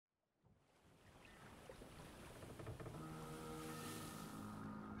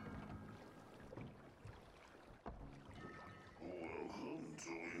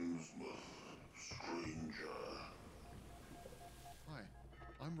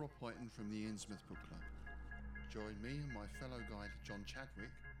I'm Rob Whiten from the Innsmouth Book Club. Join me and my fellow guide John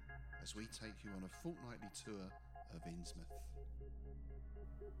Chadwick as we take you on a fortnightly tour of Innsmouth.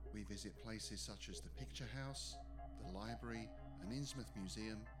 We visit places such as the Picture House, the library and Innsmouth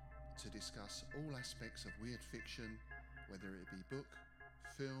Museum to discuss all aspects of weird fiction, whether it be book,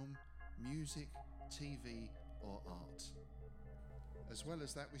 film, music, TV or art. As well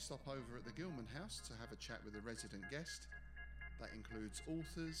as that, we stop over at the Gilman House to have a chat with a resident guest. That includes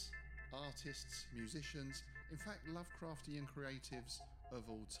authors, artists, musicians, in fact Lovecraftian creatives of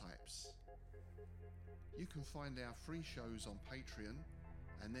all types. You can find our free shows on Patreon,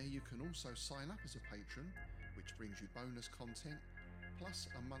 and there you can also sign up as a patron, which brings you bonus content, plus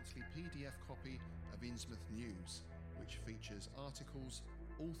a monthly PDF copy of Innsmouth News, which features articles,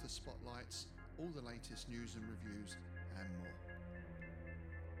 author spotlights, all the latest news and reviews, and more.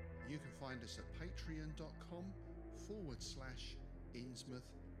 You can find us at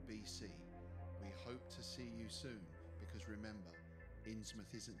patreon.com/InnsmouthBC. We hope to see you soon, because remember,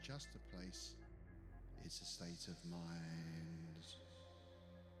 Innsmouth isn't just a place, it's a state of mind.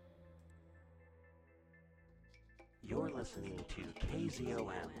 You're listening to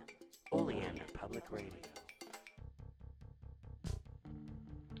KZOM, Oleander Public Radio.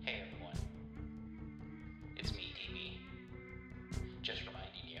 Hey everyone, it's me, DB. Just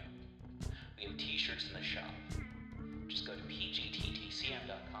reminding you, we have t-shirts in the shop. Just go to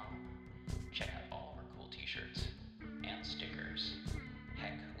pgttcm.com, check out all of our cool t-shirts and stickers.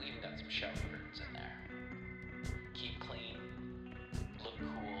 Heck, we even got some shower curtains in there. Keep clean, look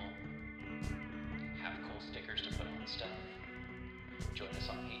cool, have cool stickers to put on stuff. Join us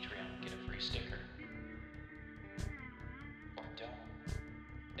on Patreon, get a free sticker. Or don't.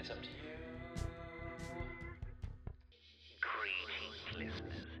 It's up to you. Greetings,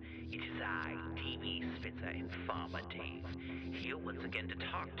 listeners. It is I, TV Spitzer and Farmer Dave, here once again to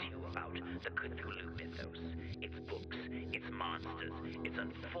talk to you about the Cthulhu mythos, its books, its monsters, its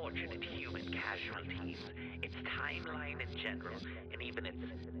unfortunate human casualties, its timeline in general, and even its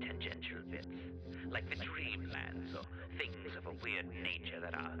tangential bits, like the dreamlands or things of a weird nature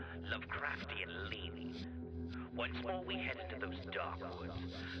that are Lovecraftian leaning. Once more we head into those dark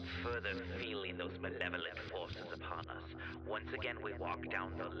woods, further feeling those malevolent forces upon us. Once again we walk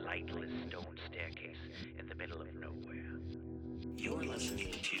down the lightless stone staircase in the middle of nowhere. You're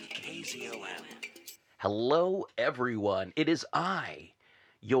listening to KZOM. Hello everyone, it is I,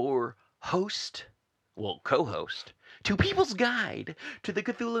 your host, co-host, to People's Guide to the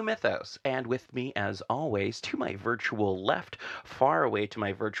Cthulhu Mythos. And with me, as always, to my virtual left, far away to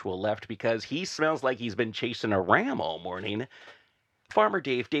my virtual left, because he smells like he's been chasing a ram all morning, Farmer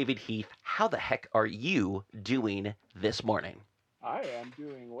Dave, David Heath. How the heck are you doing this morning? I am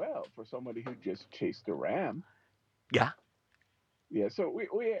doing well for somebody who just chased a ram. Yeah? Yeah, so we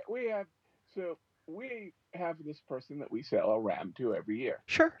have this person that we sell a ram to every year.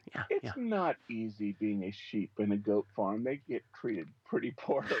 Sure, It's not easy being a sheep in a goat farm. They get treated pretty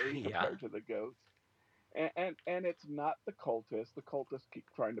poorly compared to the goats. And it's not the cultists. The cultists keep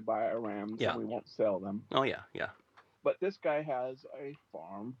trying to buy our rams and we won't sell them. Oh, yeah. But this guy has a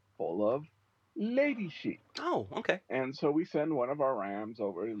farm full of lady sheep. Oh, okay. And so we send one of our rams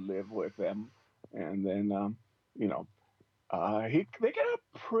over to live with them. And then, they get a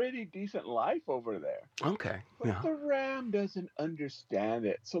pretty decent life over there. Okay. But the ram doesn't understand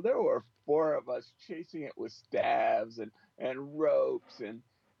it. So there were 4 of us chasing it with staves and ropes. And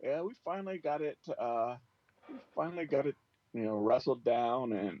we finally got it, wrestled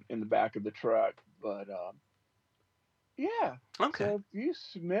down and in the back of the truck. But, yeah. Okay. So if you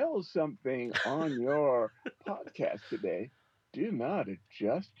smell something on your podcast today, do not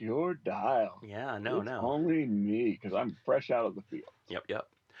adjust your dial. Yeah, no. Only me, because I'm fresh out of the field. Yep.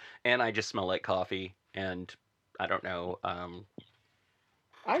 And I just smell like coffee, and I don't know.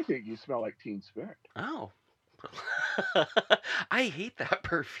 I think you smell like Teen Spirit. Oh. I hate that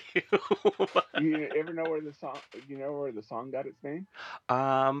perfume. You ever know where the song got its name?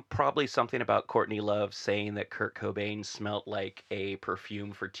 Probably something about Courtney Love saying that Kurt Cobain smelled like a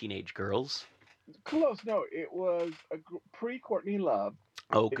perfume for teenage girls. Close. No, it was pre-Courtney Love.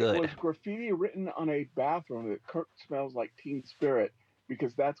 Oh, good. It was graffiti written on a bathroom that Kurt smells like Teen Spirit,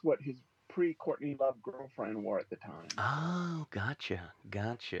 because that's what his pre-Courtney Love girlfriend wore at the time. Oh, gotcha.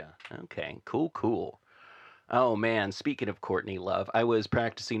 Okay, cool. Oh, man, speaking of Courtney Love, I was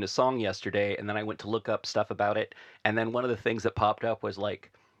practicing a song yesterday, and then I went to look up stuff about it, and then one of the things that popped up was like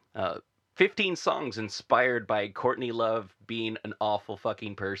 15 songs inspired by Courtney Love being an awful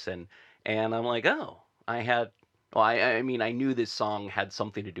fucking person. And I'm like, oh, I knew this song had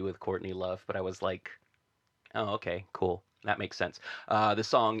something to do with Courtney Love, but I was like, oh, okay, cool. That makes sense. The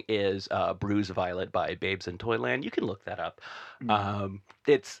song is "Bruise Violet" by Babes in Toyland. You can look that up.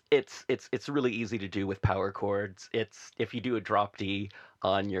 It's really easy to do with power chords. It's if you do a drop D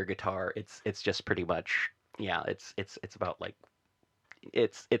on your guitar, it's just pretty much it's about like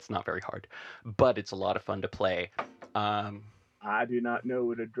it's not very hard, but it's a lot of fun to play. I do not know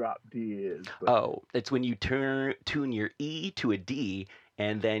what a drop D is. But... Oh, it's when you tune your E to a D,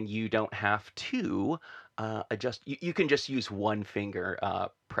 and then you don't have to adjust. You can just use one finger,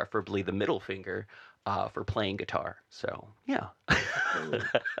 preferably the middle finger, for playing guitar. So yeah.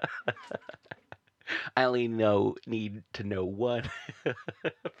 I only need to know one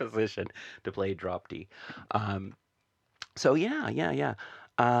position to play drop D. So yeah.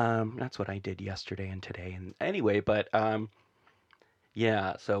 That's what I did yesterday and today. And anyway, but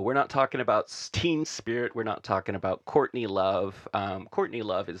yeah, so we're not talking about Teen Spirit. We're not talking about Courtney Love. Courtney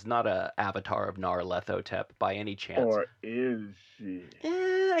Love is not a avatar of Nyarlathotep by any chance. Or is she?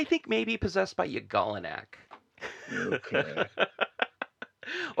 I think maybe possessed by Yagalanak. Okay.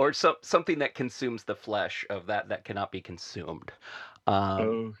 Or something that consumes the flesh of that cannot be consumed.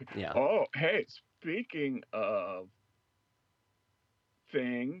 Yeah. Oh, hey, speaking of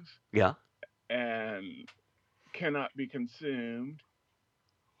things. Yeah. And cannot be consumed.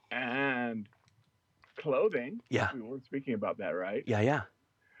 And clothing. Yeah. We were speaking about that, right? Yeah.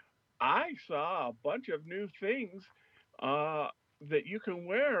 I saw a bunch of new things that you can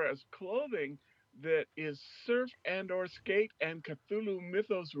wear as clothing that is surf and or skate and Cthulhu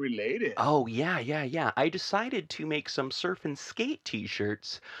Mythos related. Oh, yeah. I decided to make some surf and skate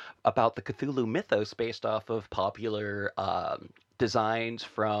t-shirts about the Cthulhu Mythos based off of popular designs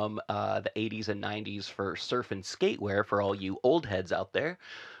from the 80s and 90s for surf and skate wear for all you old heads out there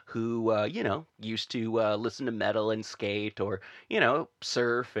who, used to listen to metal and skate or,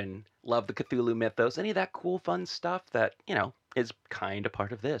 surf and love the Cthulhu Mythos, any of that cool, fun stuff that, is kind of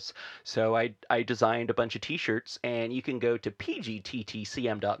part of this. So I designed a bunch of t-shirts, and you can go to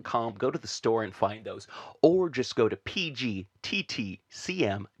pgttcm.com, go to the store and find those, or just go to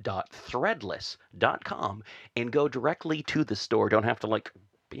pgttcm.threadless.com and go directly to the store. Don't have to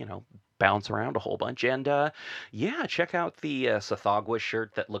bounce around a whole bunch. And check out the Sathagwa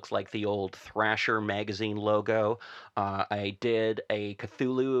shirt that looks like the old Thrasher magazine logo. I did a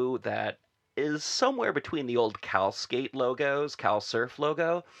Cthulhu that is somewhere between the old Cal Skate logos, Cal Surf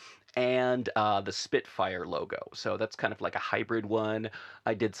logo, and the Spitfire logo. So that's kind of like a hybrid one.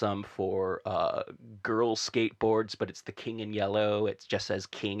 I did some for girl skateboards, but it's the king in yellow. It just says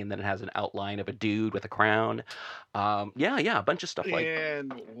king, and then it has an outline of a dude with a crown. A bunch of stuff like that.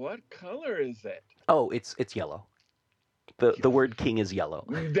 And what color is it? Oh, it's yellow. The word king is yellow.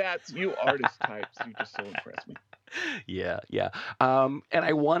 That's you artist types. You just so impress me. Yeah. And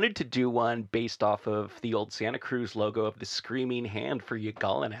I wanted to do one based off of the old Santa Cruz logo of the screaming hand for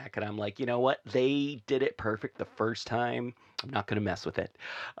Yagalanak. And I'm like, you know what? They did it perfect the first time. I'm not going to mess with it.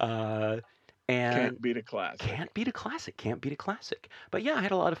 And can't beat a classic. Can't beat a classic. But yeah, I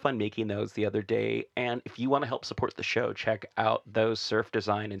had a lot of fun making those the other day. And if you want to help support the show, check out those surf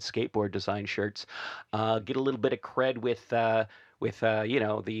design and skateboard design shirts. Get a little bit of cred with the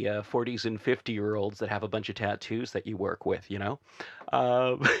 40s and 50-year-olds that have a bunch of tattoos that you work with,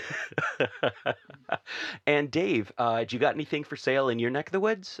 And Dave, do you got anything for sale in your neck of the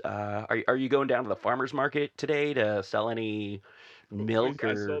woods? Are you going down to the farmer's market today to sell any milk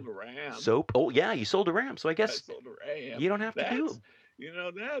or sold a ram. Soap? Oh yeah, you sold a ram, so I guess I sold a ram. You don't have to do.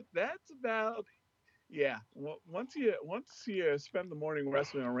 That's about. Yeah, once you spend the morning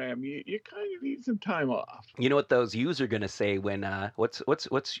wrestling a ram, you kind of need some time off. You know what those ewes are gonna say when what's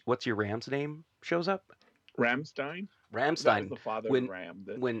your ram's name shows up? Ramstein. That was the father of Ram.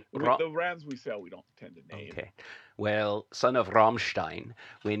 The rams we sell, we don't tend to name. Okay, well, son of Rammstein.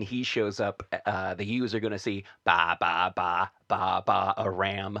 When he shows up, the ewes are gonna say ba ba ba ba ba a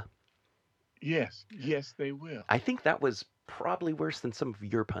ram. Yes, they will. I think that was probably worse than some of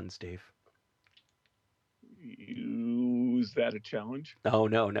your puns, Dave. Is that a challenge? Oh,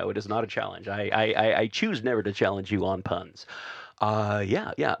 no, it is not a challenge. I choose never to challenge you on puns.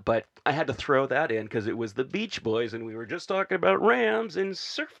 But I had to throw that in because it was the Beach Boys, and we were just talking about rams and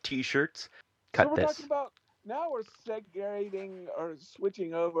surf t-shirts. Cut this. Talking about, now we're segregating or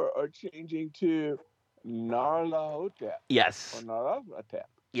switching over or changing to Nyarlathotep. Yes. Or Nyarlathotep.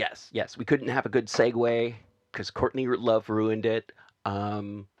 Yes. We couldn't have a good segue because Courtney Love ruined it.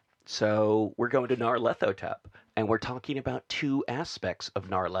 So we're going to Nyarlathotep, and we're talking about two aspects of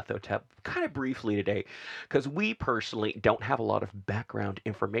Nyarlathotep kind of briefly today, because we personally don't have a lot of background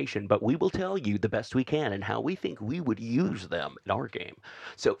information, but we will tell you the best we can and how we think we would use them in our game.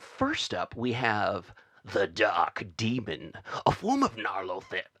 So first up, we have The Dark Demon, a form of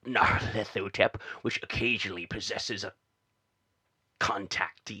Nyarlathotep which occasionally possesses a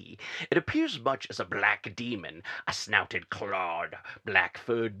contactee. It appears much as a black demon, a snouted, clawed,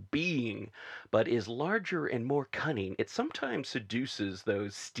 black-furred being, but is larger and more cunning. It sometimes seduces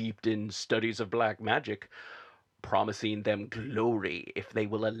those steeped in studies of black magic, promising them glory if they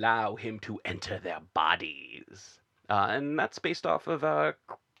will allow him to enter their bodies. And that's based off of a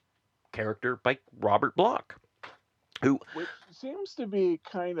character by Robert Bloch, which seems to be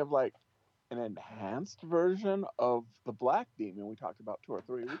kind of like an enhanced version of the Black Demon we talked about 2 or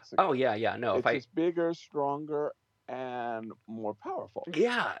 3 weeks ago. Oh yeah, no. It's just bigger, stronger, and more powerful.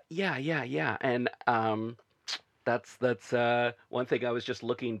 Yeah. And that's one thing I was just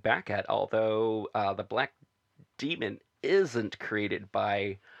looking back at. Although the Black Demon isn't created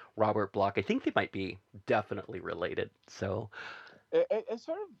by Robert Bloch, I think they might be definitely related. So it's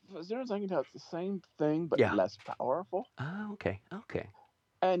sort of, as near as I can tell, it's the same thing but less powerful. Oh, okay.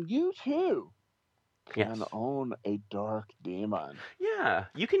 And you too can own a dark demon. Yeah,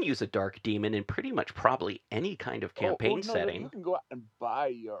 you can use a dark demon in pretty much probably any kind of campaign setting. You can go out and buy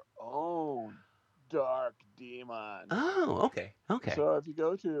your own dark demon. Oh, okay. So if you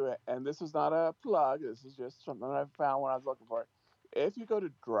go to, and this is not a plug, this is just something I found when I was looking for it. If you go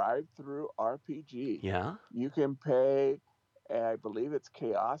to Drive-Thru RPG, you can pay, I believe it's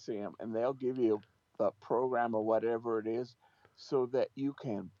Chaosium, and they'll give you the program or whatever it is, so that you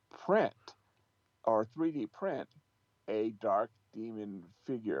can print or 3D print a dark demon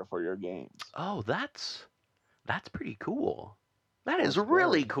figure for your games. Oh, that's pretty cool. That is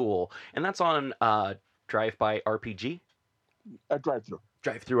really cool. And that's on Drive-By RPG? Drive-Thru.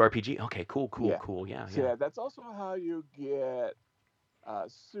 Drive-Thru RPG? Okay, cool. Yeah. So yeah, that's also how you get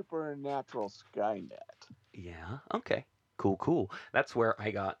Supernatural Skynet. Yeah, okay. Cool. That's where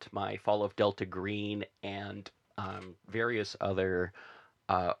I got my Fall of Delta Green and various other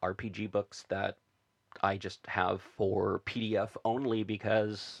RPG books that I just have for PDF only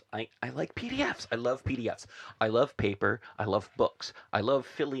because I like PDFs. I love PDFs. I love paper. I love books. I love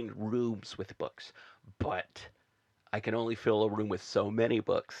filling rooms with books. But I can only fill a room with so many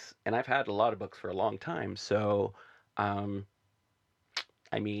books. And I've had a lot of books for a long time. So,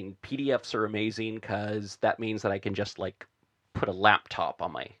 I mean, PDFs are amazing because that means that I can just like put a laptop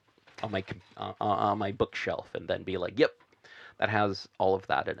on my bookshelf and then be like, yep, that has all of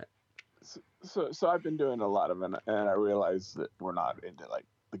that in it. So I've been doing a lot of it, and I realize that we're not into like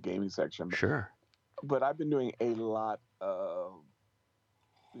the gaming section. Sure. But I've been doing a lot of,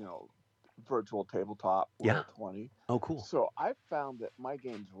 virtual tabletop. Yeah. 20. Oh, cool. So I found that my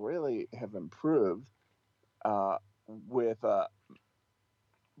games really have improved with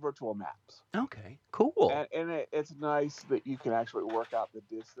virtual maps. Okay, cool. And it's nice that you can actually work out the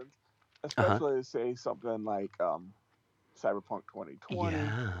distance, especially say something like Cyberpunk 2020,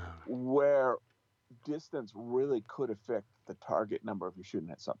 where distance really could affect the target number if you're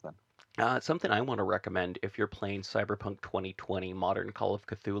shooting at something. Something I want to recommend if you're playing Cyberpunk 2020, Modern Call of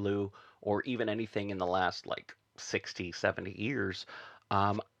Cthulhu, or even anything in the last like 60, 70 years,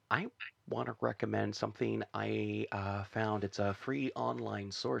 I want to recommend something I found. It's a free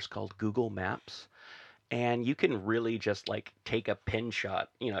online source called Google Maps, and you can really just like take a pin shot,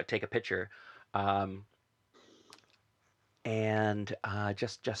 take a picture, and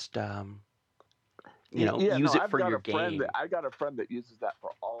just use it for your game. I got a friend that uses that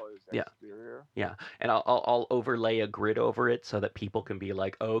for all his exterior. Yeah, and I'll overlay a grid over it so that people can be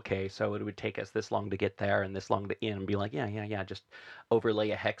like, okay, so it would take us this long to get there and this long to and be like, yeah, just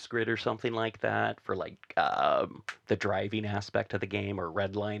overlay a hex grid or something like that for like the driving aspect of the game or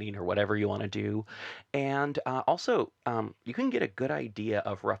redlining or whatever you want to do. And also, you can get a good idea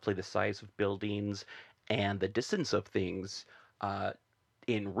of roughly the size of buildings and the distance of things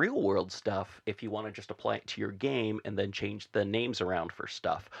in real world stuff if you want to just apply it to your game and then change the names around for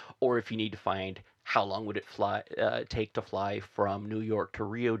stuff, or if you need to find how long would it take to fly from New York to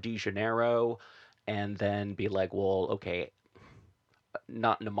Rio de Janeiro, and then be like, well, okay,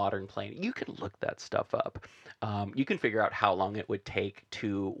 not in a modern plane. You can look that stuff up. You can figure out how long it would take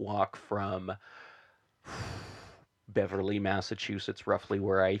to walk from Beverly, Massachusetts, roughly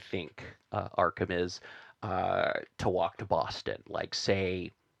where I think Arkham is, to walk to Boston. Like,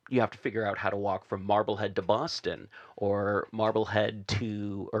 say, you have to figure out how to walk from Marblehead to Boston, or Marblehead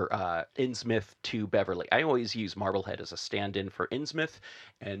to, or Innsmouth to Beverly. I always use Marblehead as a stand-in for Innsmouth,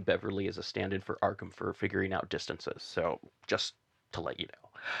 and Beverly as a stand-in for Arkham for figuring out distances. So, just to let you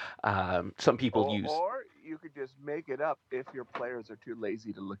know. Some people use... Or you could just make it up if your players are too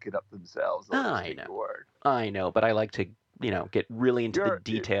lazy to look it up themselves. I know, but I like to get really into the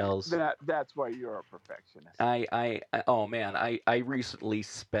details. That's why you're a perfectionist. Oh man, I recently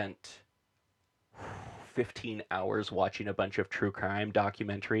spent 15 hours watching a bunch of true crime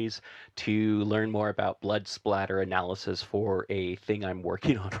documentaries to learn more about blood splatter analysis for a thing I'm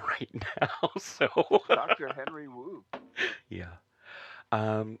working on right now. So Dr. Henry Wu. Yeah.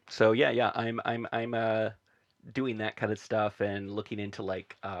 So yeah, I'm doing that kind of stuff and looking into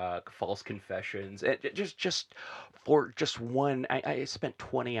like false confessions. Just for just one, I spent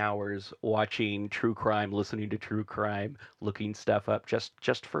 20 hours watching true crime, listening to true crime, looking stuff up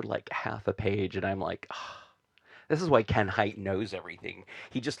just for like half a page, and I'm like, this is why Ken Hite knows everything.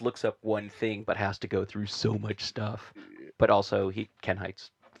 He just looks up one thing, but has to go through so much stuff. But also, Ken Hite's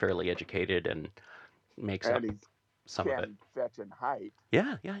fairly educated and makes up some of it. Fetching height.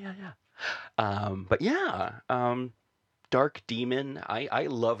 Yeah. But yeah, Dark Demon. I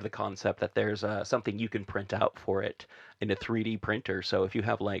love the concept that there's something you can print out for it in a 3D printer. So if you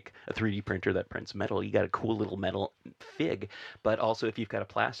have like a 3D printer that prints metal, you got a cool little metal fig. But also if you've got a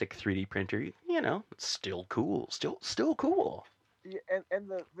plastic 3D printer, it's still cool. Still cool. Yeah,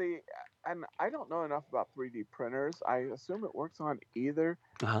 and I don't know enough about 3D printers. I assume it works on either.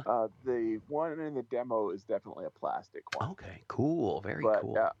 Uh-huh. The one in the demo is definitely a plastic one. Okay, cool, very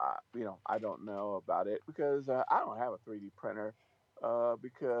cool. But I don't know about it because I don't have a 3D printer.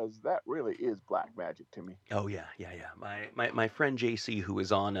 Because that really is black magic to me. Oh yeah. My friend JC, who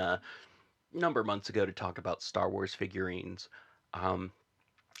was on a number of months ago to talk about Star Wars figurines.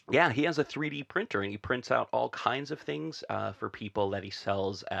 Yeah, he has a 3D printer and he prints out all kinds of things for people that he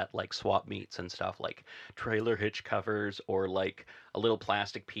sells at like swap meets and stuff, like trailer hitch covers or like a little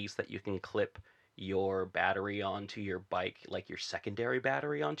plastic piece that you can clip your battery onto your bike, like your secondary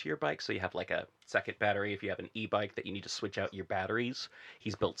battery onto your bike. So you have like a second battery if you have an e-bike that you need to switch out your batteries.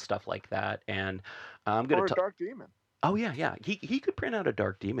 He's built stuff like that. And I'm going to Dark Demon. Oh yeah. He could print out a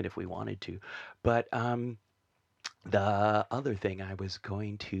Dark Demon if we wanted to. But the other thing I was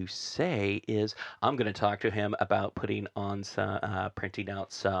going to say is I'm going to talk to him about putting on some, printing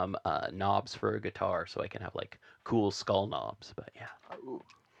out some knobs for a guitar so I can have like cool skull knobs. But yeah. Ooh.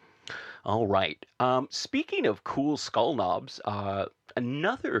 All right. Speaking of cool skull knobs,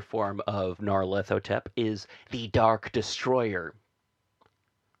 another form of Nyarlathotep is the Dark Destroyer,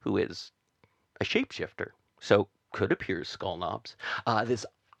 who is a shapeshifter, so could appear as skull knobs. This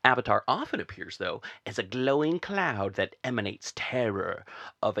avatar often appears, though, as a glowing cloud that emanates terror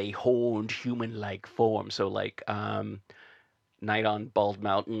of a horned human-like form. So like Night on Bald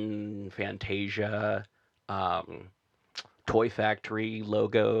Mountain, Fantasia, Toy Factory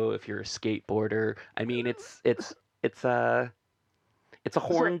logo if you're a skateboarder. I mean, it's a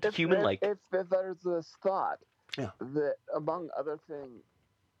horned human-like. If there's this thought Yeah. that, among other things,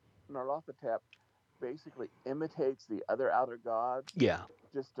 Nyarlathotep basically imitates the other outer gods. Yeah.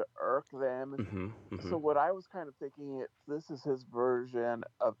 Just to irk them. Mm-hmm. So what I was kind of thinking, this is his version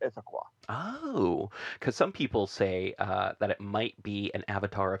of Ithaquah. Oh, because some people say that it might be an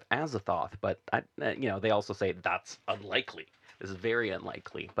avatar of Azathoth, but they also say that's unlikely. This is very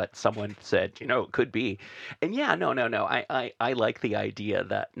unlikely, but someone said, it could be. And yeah, no. I like the idea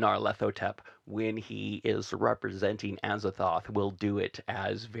that Nyarlathotep, when he is representing Azathoth, will do it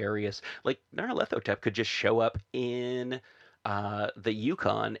as various. Like Nyarlathotep could just show up in the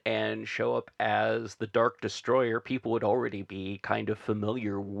Yukon and show up as the Dark Destroyer. People would already be kind of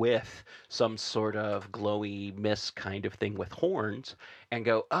familiar with some sort of glowy mist kind of thing with horns and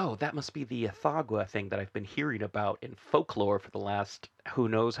go, oh, that must be the Ithagua thing that I've been hearing about in folklore for the last who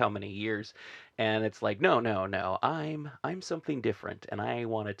knows how many years. And it's like, no, I'm something different, and I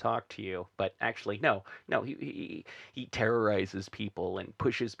want to talk to you. But actually, no, he terrorizes people and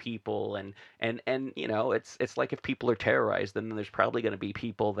pushes people, and it's like if people are terrorized, then there's probably going to be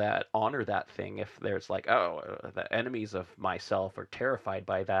people that honor that thing. If there's like, the enemies of myself are terrified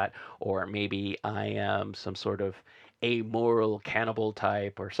by that, or maybe I am some sort of amoral cannibal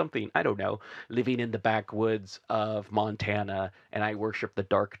type or something, I don't know, living in the backwoods of Montana, and I worship the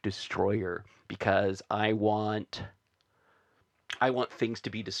Dark Destroyer because I want things to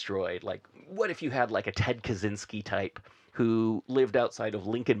be destroyed. Like, what if you had like a Ted Kaczynski type who lived outside of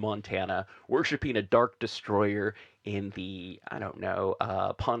Lincoln, Montana, worshiping a Dark Destroyer in the, I don't know,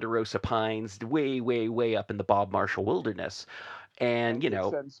 Ponderosa Pines, way, way, way up in the Bob Marshall Wilderness, and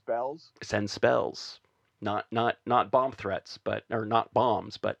send spells. Not bomb threats, or not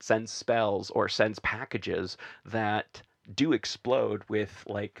bombs, but sends spells or sends packages that do explode with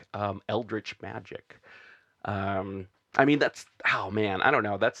like eldritch magic. I mean, that's, oh man, I don't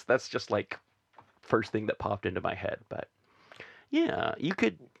know. That's just like first thing that popped into my head. But yeah, you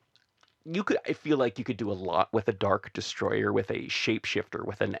could. I feel like you could do a lot with a Dark Destroyer, with a shapeshifter,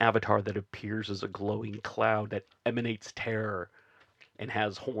 with an avatar that appears as a glowing cloud that emanates terror and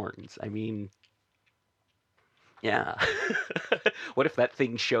has horns. I mean, yeah. What if that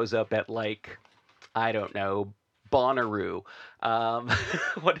thing shows up at, like, I don't know, Bonnaroo? Um,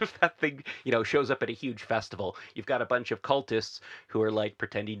 what if that thing, shows up at a huge festival? You've got a bunch of cultists who are like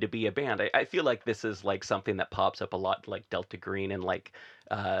pretending to be a band. I feel like this is like something that pops up a lot, like Delta Green and like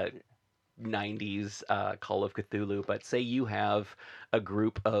uh, 90s Call of Cthulhu, but say you have a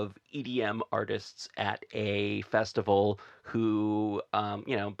group of EDM artists at a festival who,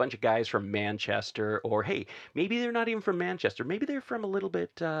 a bunch of guys from Manchester, or hey, maybe they're not even from Manchester. Maybe they're from a little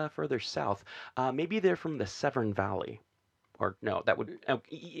bit further south. Maybe they're from the Severn Valley. Or no, that would.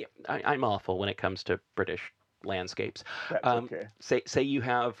 I'm awful when it comes to British landscapes. That's okay. Say you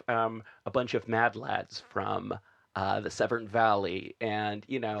have a bunch of mad lads from the Severn Valley, and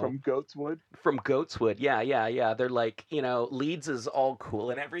From Goatswood. From Goatswood, yeah. They're like, Leeds is all cool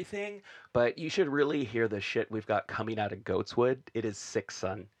and everything, but you should really hear the shit we've got coming out of Goatswood. It is sick,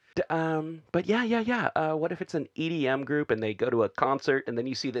 son. But yeah. What if it's an EDM group and they go to a concert and then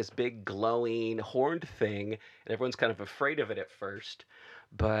you see this big glowing horned thing and everyone's kind of afraid of it at first,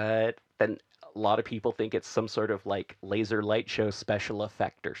 but then a lot of people think it's some sort of like laser light show special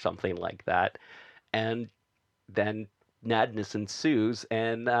effect or something like that, and then madness ensues,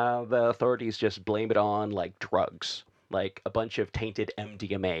 and the authorities just blame it on like drugs, like a bunch of tainted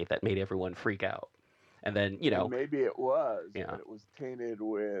MDMA that made everyone freak out. And then, And maybe it was, Yeah. but it was tainted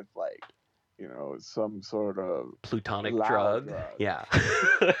with like, some sort of plutonic loud drug. Yeah.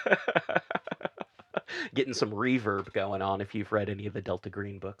 Getting some reverb going on if you've read any of the Delta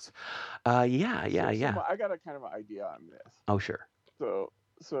Green books. Yeah. I got a kind of idea on this. Oh, sure.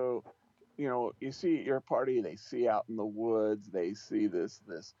 So, you see your party, they see out in the woods, they see this,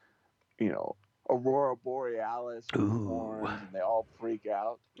 Aurora Borealis with Ooh. horns, and they all freak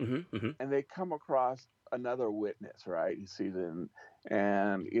out. Mm-hmm. And they come across another witness, right? You see them,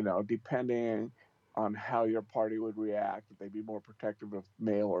 and depending on how your party would react, would they be more protective of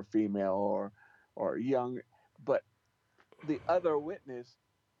male or female or young? But the other witness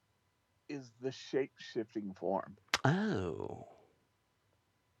is the shape-shifting form. Oh.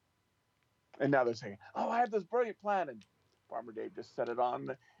 And now they're saying, "Oh, I have this brilliant plan," and Farmer Dave just said it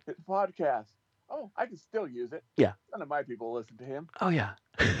on his podcast. Oh, I can still use it. Yeah. None of my people listen to him. Oh, yeah.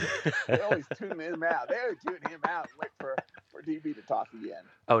 They always tune him out. They always tune him out and wait for DB to talk again.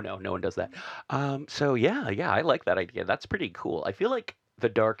 Oh, no one does that. So yeah, I like that idea. That's pretty cool. I feel like the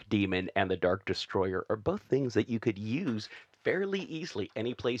Dark Demon and the Dark Destroyer are both things that you could use fairly easily.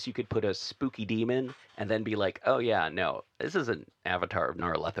 Any place you could put a spooky demon and then be like, oh yeah, no, this is an avatar of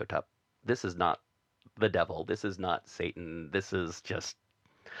Nyarlathotep. This is not the devil. This is not Satan. This is just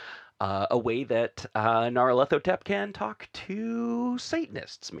a way that Nyarlathotep can talk to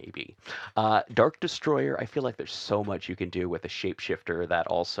Satanists, maybe. Dark Destroyer, I feel like there's so much you can do with a shapeshifter that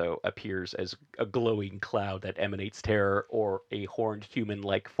also appears as a glowing cloud that emanates terror, or a horned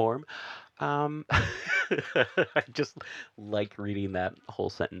human-like form. I just like reading that whole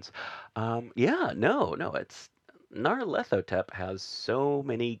sentence. It's Nyarlathotep has so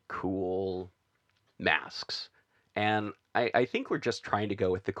many cool masks. And I think we're just trying to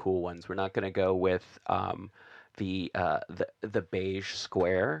go with the cool ones. We're not going to go with the beige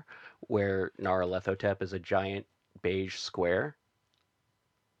square, where Nyarlathotep is a giant beige square.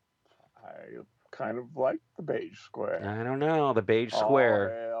 I kind of like the beige square. I don't know, the beige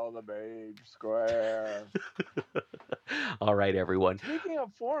square. Oh, hell, the beige square. All right, everyone. Speaking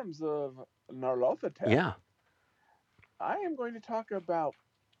of forms of Nyarlathotep, yeah, I am going to talk about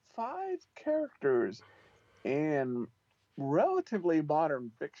 5 characters in relatively modern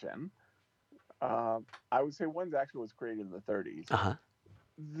fiction. I would say one actually was created in the 30s. Uh-huh.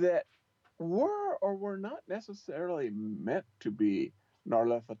 That were or were not necessarily meant to be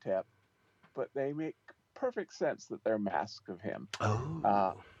Nyarlathotep, but they make perfect sense that they're masks of him.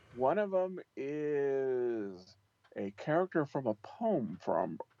 Oh. One of them is a character from a poem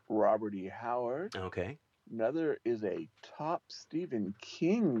from Robert E. Howard. Okay. Another is a top Stephen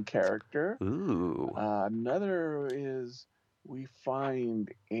King character. Ooh. Another is we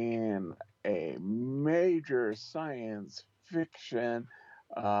find in a major science fiction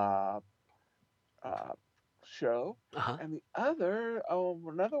show. Uh-huh. And the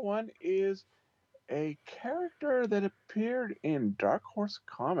another one is a character that appeared in Dark Horse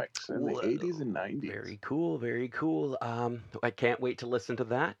Comics in the 80s and 90s. Very cool, very cool. I can't wait to listen to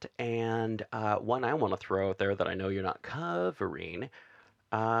that. And one I want to throw out there that I know you're not covering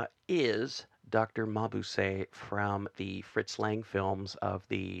is Dr. Mabuse from the Fritz Lang films of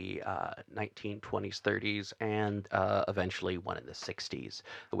the 1920s, 30s, and eventually one in the 60s.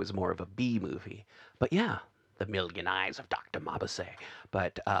 It was more of a B movie. But yeah, The Million Eyes of Dr. Mabuse.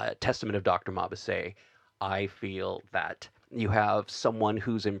 But Testament of Dr. Mabuse, I feel that you have someone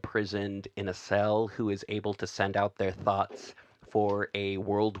who's imprisoned in a cell who is able to send out their thoughts for a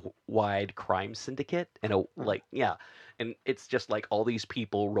worldwide crime syndicate and and it's just like all these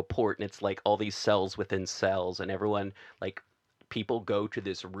people report, and it's like all these cells within cells, and everyone, like, people go to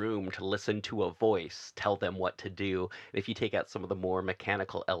this room to listen to a voice tell them what to do. And if you take out some of the more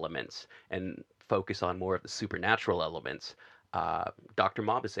mechanical elements and focus on more of the supernatural elements, Dr.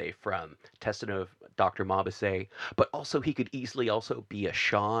 Mabuse from Testament of Dr. Mabuse, but also he could easily also be a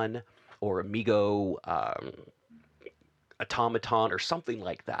Sean or Amigo automaton or something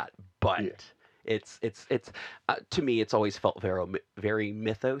like that. But it's to me, it's always felt very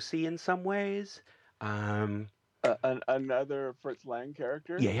mythosy in some ways. Another Fritz Lang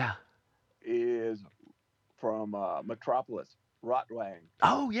character Yeah. is from Metropolis, Rotwang.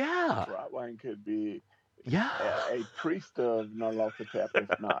 Oh, yeah. Rotwang could be a priest of Nyarlathotep,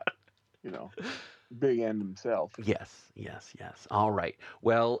 if not, Big End himself. Yes. All right.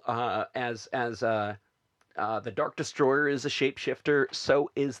 Well, as the Dark Destroyer is a shapeshifter, so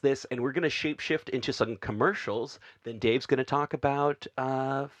is this, and we're going to shapeshift into some commercials. Then Dave's going to talk about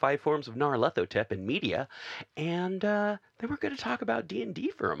 5 forms of Nyarlathotep in media, and then we're going to talk about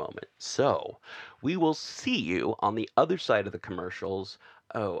D&D for a moment. So we will see you on the other side of the commercials.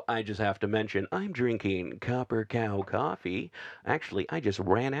 Oh, I just have to mention, I'm drinking Copper Cow coffee. Actually, I just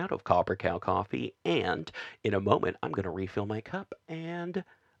ran out of Copper Cow coffee, and in a moment, I'm going to refill my cup and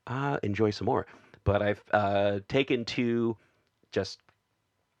enjoy some more. But I've taken to just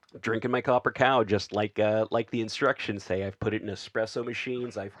drinking my Copper Cow, just like the instructions say. I've put it in espresso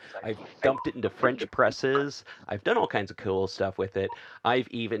machines. I've dumped it into French presses. I've done all kinds of cool stuff with it. I've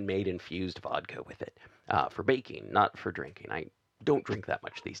even made infused vodka with it for baking, not for drinking. I don't drink that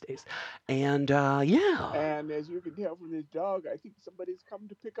much these days. And yeah. And as you can tell from this dog, I think somebody's come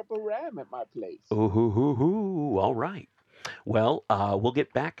to pick up a ram at my place. Ooh, all right. Well, we'll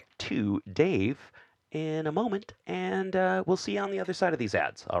get back to Dave in a moment, and we'll see you on the other side of these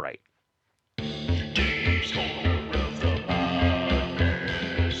ads. All right. Dave's gonna rev the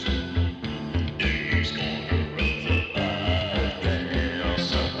podcast. Dave's gonna rev the podcast.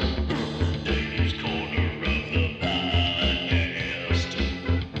 Dave's gonna rev the podcast.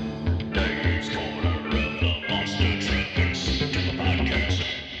 Dave's gonna rev the monster trucks to the podcast.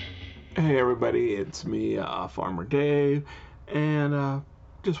 Hey everybody, it's me, Farmer Dave, and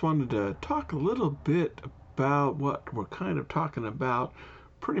just wanted to talk a little bit about what we're kind of talking about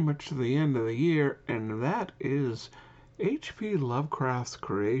pretty much to the end of the year, and that is H.P. Lovecraft's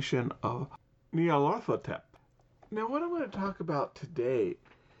creation of Nyarlathotep. Now, what I want to talk about today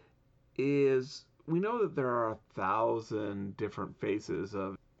is, we know that there are 1,000 different faces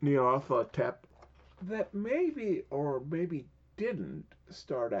of Nyarlathotep that maybe or maybe didn't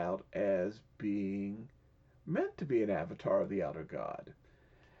start out as being meant to be an avatar of the Elder God.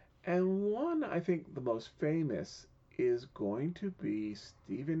 And one, I think the most famous, is going to be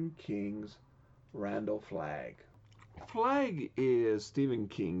Stephen King's Randall Flagg. Flagg is Stephen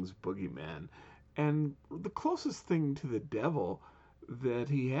King's boogeyman, and the closest thing to the devil that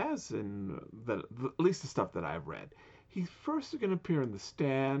he has in at least the stuff that I've read. He's first going to appear in The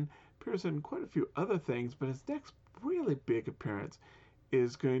Stand, appears in quite a few other things, but his next really big appearance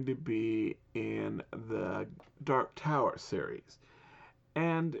is going to be in the Dark Tower series.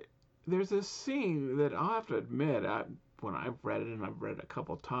 And there's a scene that I'll have to admit, when I've read it, and I've read it a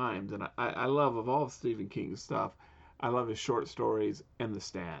couple times, and I love, of all of Stephen King's stuff, I love his short stories and The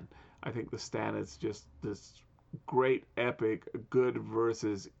Stand. I think The Stand is just this great epic good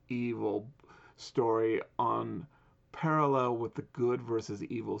versus evil story on parallel with the good versus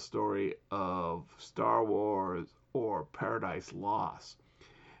evil story of Star Wars or Paradise Lost.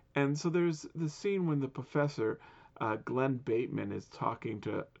 And so there's the scene when the professor, Glenn Bateman, is talking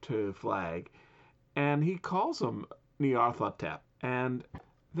to Flagg, and he calls him Nyarlathotep. And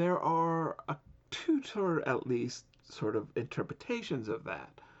there are two at least sort of interpretations of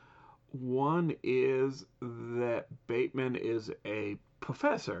that. One is that Bateman is a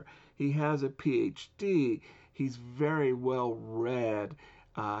professor. He has a PhD. He's very well read.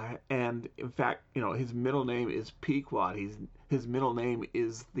 And in fact, his middle name is Pequod. His middle name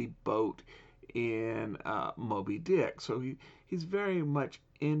is the boat in Moby Dick. So he's very much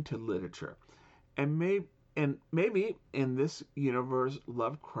into literature. And maybe in this universe,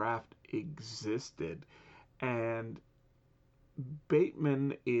 Lovecraft existed, and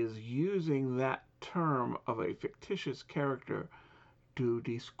Bateman is using that term of a fictitious character to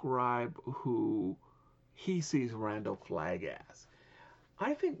describe who he sees Randall Flagg as.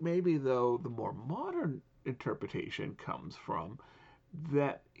 I think maybe, though, the more modern interpretation comes from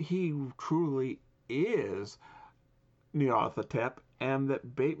that he truly is Nyarlathotep, and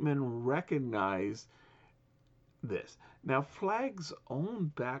that Bateman recognized this. Now, Flagg's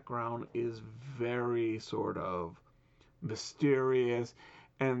own background is very sort of mysterious,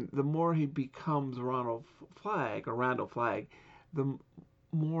 and the more he becomes Randall Flagg, the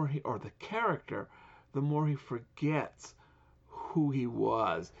more he, or the character, the more he forgets who he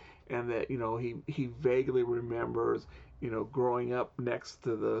was, and that, he vaguely remembers, growing up next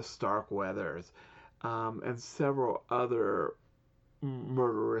to the Starkweathers, and several other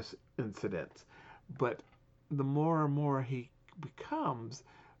murderous incidents. But the more and more he becomes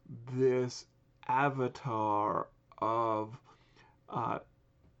this avatar of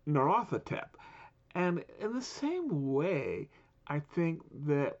Nyarlathotep. And in the same way, I think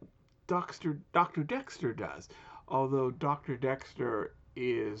that Dr. Dexter does. Although Dr. Dexter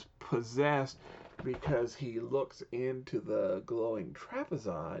is possessed because he looks into the glowing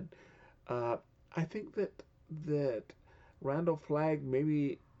trapezoid, I think that Randall Flagg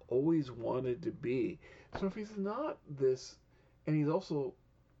maybe always wanted to be. So if he's not this, and he's also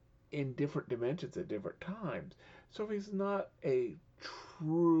in different dimensions at different times, so if he's not a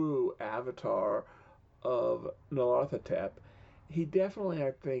true avatar of Nyarlathotep, he definitely,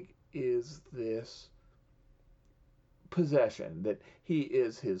 I think, is this possession, that he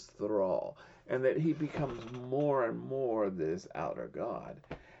is his thrall, and that he becomes more and more this outer god.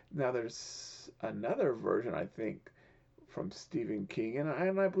 Now, there's another version, I think, from Stephen King, and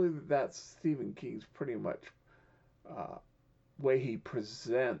I believe that that's Stephen King's pretty much way he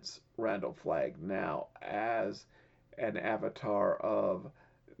presents Randall Flagg now as an avatar of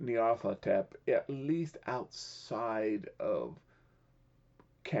Nyarlathotep, at least outside of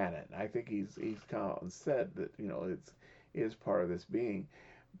canon. I think he's kind of said that it is part of this being,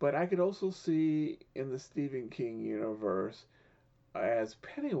 but I could also see in the Stephen King universe as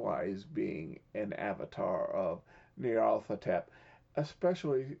Pennywise being an avatar of Nyarlathotep,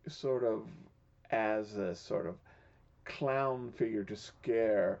 especially sort of as a sort of clown figure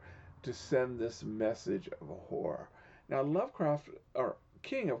to send this message of horror. Now, Lovecraft, or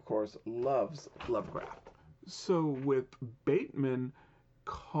King, of course, loves Lovecraft. So with Bateman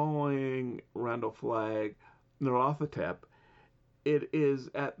calling Randall Flagg Nyarlathotep, it is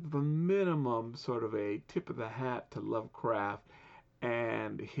at the minimum sort of a tip of the hat to Lovecraft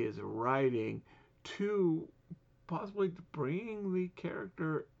and his writing to possibly bringing the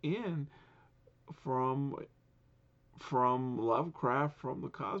character in from Lovecraft, from the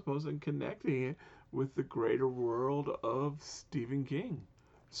cosmos, and connecting it with the greater world of Stephen King.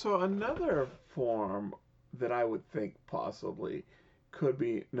 So another form that I would think possibly could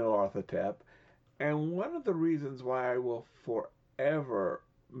be Nyarlathotep, and one of the reasons why I will forever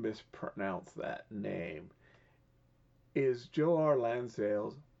mispronounce that name is Joe R.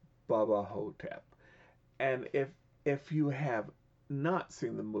 Lansdale's Bubba Ho-Tep. And if you have not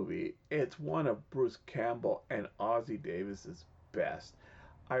seen the movie, it's one of Bruce Campbell and Ossie Davis's best.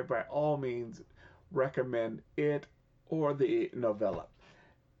 I by all means recommend it or the novella.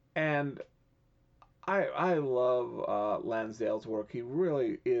 And I love Lansdale's work. He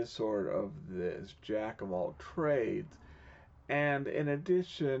really is sort of this jack of all trades. And in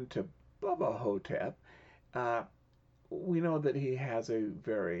addition to Bubba Ho-Tep, we know that he has a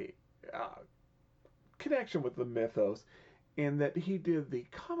very connection with the mythos in that he did the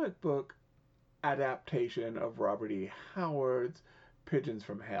comic book adaptation of Robert E. Howard's Pigeons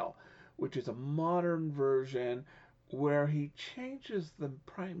from Hell, which is a modern version where he changes the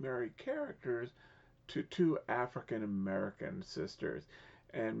primary characters to two African American sisters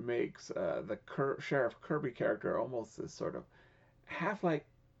and makes the Sheriff Kirby character almost this sort of half like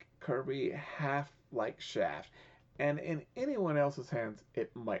Kirby, half like Shaft. And in anyone else's hands,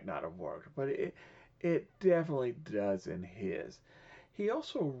 it might not have worked, but it definitely does in his. He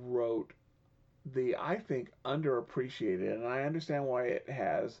also wrote the, I think, underappreciated, and I understand why it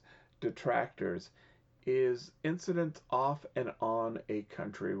has detractors, is Incidents Off and on a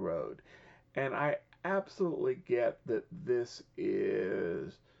Country Road. And I absolutely get that this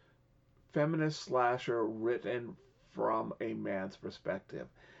is feminist slasher written from a man's perspective.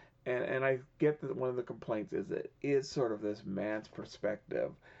 And I get that one of the complaints is that it is sort of this man's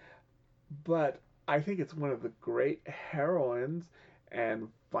perspective. But I think it's one of the great heroines and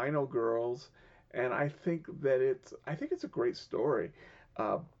final girls. And I think it's a great story.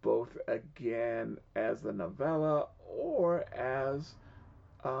 both again as the novella or as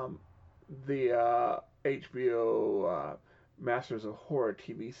um, the HBO Masters of Horror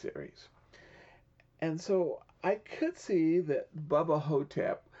TV series. And so I could see that Bubba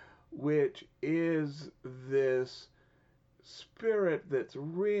Hotep, which is this spirit that's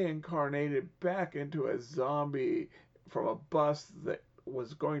reincarnated back into a zombie from a bus that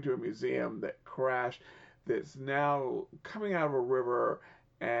was going to a museum that crashed, that's now coming out of a river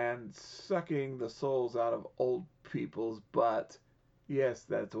and sucking the souls out of old people's butts. Yes,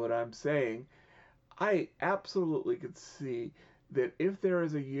 that's what I'm saying. I absolutely could see that if there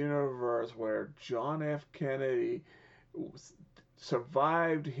is a universe where John F. Kennedy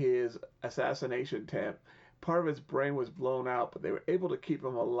survived his assassination attempt, part of his brain was blown out, but they were able to keep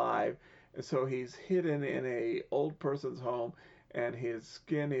him alive, and so he's hidden in a old person's home, and his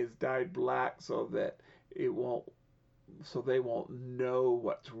skin is dyed black so that it won't, so they won't know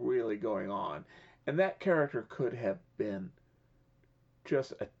what's really going on. And that character could have been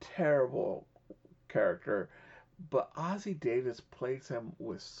just a terrible character, but Ozzie Davis plays him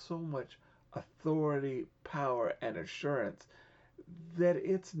with so much authority, power, and assurance that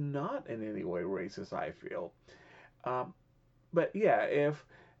it's not in any way racist, I feel. Um, but yeah, if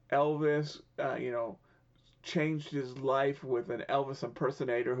Elvis, changed his life with an Elvis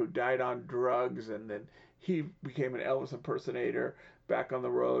impersonator who died on drugs, and then he became an Elvis impersonator back on the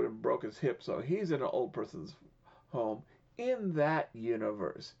road and broke his hip, so he's in an old person's home. In that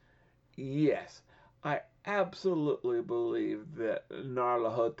universe, yes, I absolutely believe that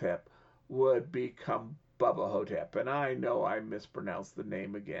Narla Hotep would become Bubba Hotep. And I know I mispronounced the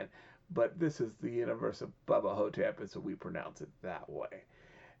name again, but this is the universe of Bubba Hotep, and so we pronounce it that way.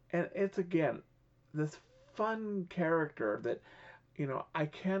 And it's, again, this fun character that, I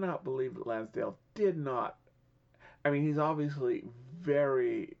cannot believe that Lansdale did not. I mean, he's obviously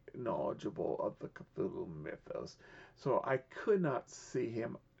very knowledgeable of the Cthulhu mythos, so I could not see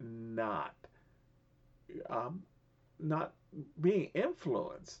him not um, not being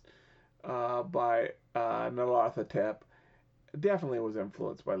influenced by Nyarlathotep. Definitely was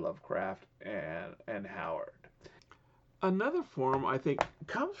influenced by Lovecraft and Howard. Another form, I think,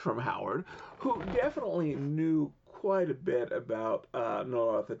 comes from Howard, who definitely knew quite a bit about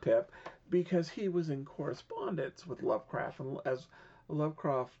Nyarlathotep because he was in correspondence with Lovecraft. And as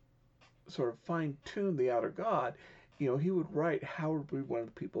Lovecraft sort of fine-tuned the outer god, he would write, Howard would be one of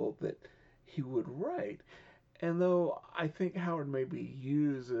the people that he would write. And though I think Howard maybe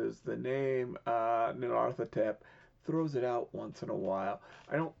uses the name Nyarlathotep, throws it out once in a while,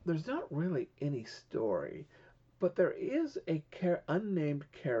 there's not really any story. But there is a unnamed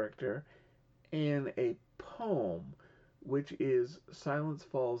character in a poem, which is Silence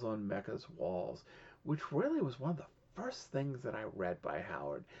Falls on Mecca's Walls, which really was one of the first things that I read by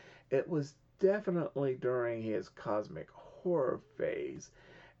Howard. It was definitely during his cosmic horror phase.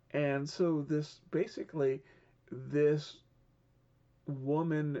 And so this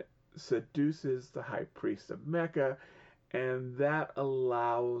woman seduces the high priest of Mecca, and that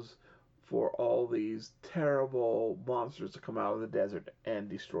allows for all these terrible monsters to come out of the desert and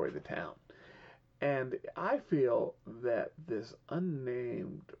destroy the town. And I feel that this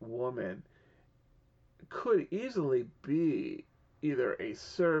unnamed woman could easily be either a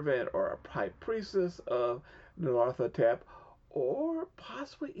servant or a high priestess of Nyarlathotep, or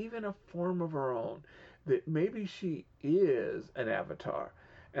possibly even a form of her own. That maybe she is an avatar,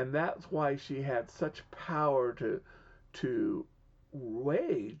 and that's why she had such power to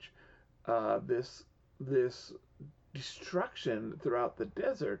wage this destruction throughout the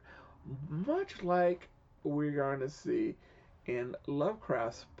desert, much like we're going to see in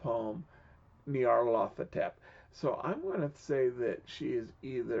Lovecraft's poem Nyarlathotep. So I'm going to say that she is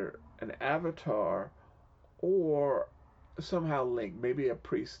either an avatar or somehow linked, maybe a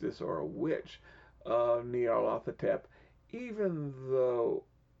priestess or a witch of Nyarlathotep, even though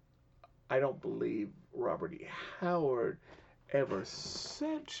I don't believe Robert E. Howard ever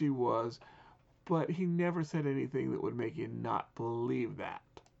said she was, but he never said anything that would make you not believe that.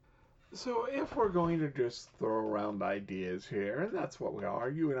 So if we're going to just throw around ideas here, and that's what we are,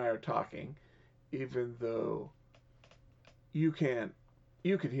 you and I are talking, even though you can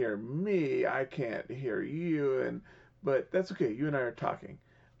hear me, I can't hear you, but that's okay, you and I are talking.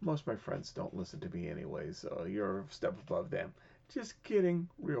 Most of my friends don't listen to me anyway, so you're a step above them. Just kidding,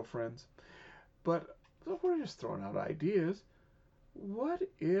 real friends. But so we're just throwing out ideas. What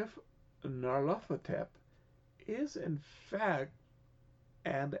if Nyarlathotep is in fact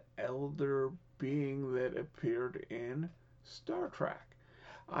an elder being that appeared in Star Trek?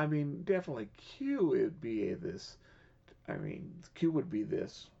 I mean, definitely Q would be this I mean, Q would be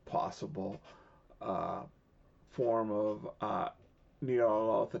this possible uh, form of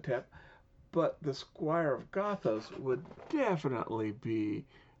Nyarlathotep, but the Squire of Gothos would definitely be,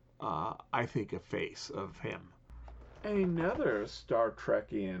 I think, a face of him. Another Star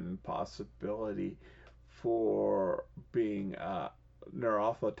Trekian possibility for being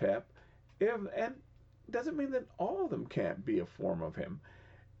Nyarlathotep, and doesn't mean that all of them can't be a form of him,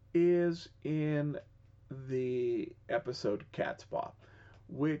 is in the episode Catspaw,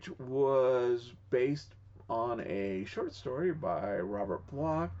 which was based on a short story by Robert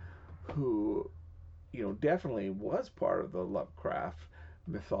Bloch, who, definitely was part of the Lovecraft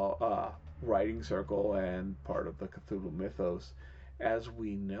writing circle and part of the Cthulhu mythos as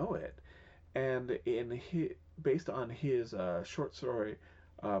we know it. And based on his short story,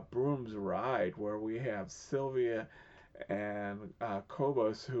 Broom's Ride, where we have Sylvia and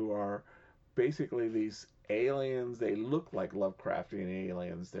Kobos, who are basically these aliens. They look like Lovecraftian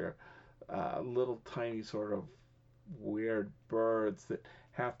aliens. They're little tiny sort of weird birds that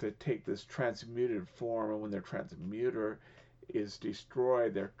have to take this transmuted form, and when their transmuter is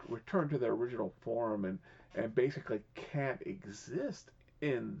destroyed, they're returned to their original form and basically can't exist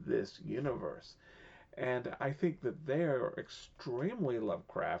in this universe. And I think that they are extremely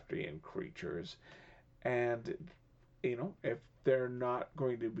Lovecraftian creatures, and if they're not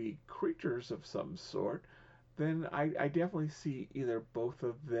going to be creatures of some sort, then I definitely see either both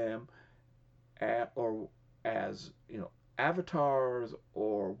of them or as avatars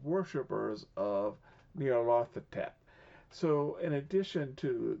or worshippers of Nyarlathotep. So in addition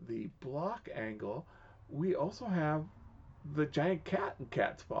to the Bloch angle, we also have the giant cat in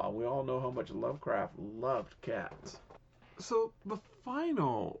Catspaw. We all know how much Lovecraft loved cats. So the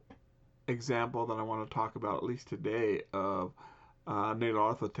final example that I want to talk about, at least today, of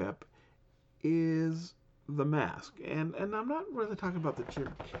Nyarlathotep is The Mask. And I'm not really talking about the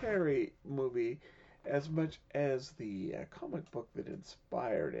Jim Carrey movie as much as the comic book that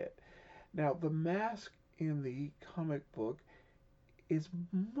inspired it. Now, The Mask in the comic book is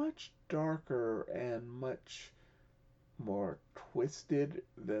much darker and much more twisted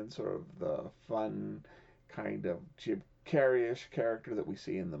than sort of the fun kind of Jim Carrey-ish character that we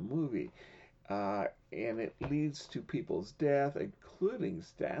see in the movie. And it leads to people's death, including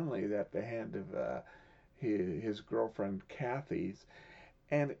Stanley at the hand of his girlfriend Kathy's.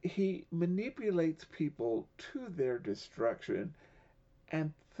 And he manipulates people to their destruction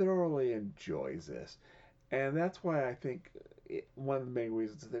and thoroughly enjoys this. And that's why I think one of the main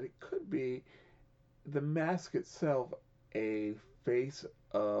reasons that it could be The Mask itself a face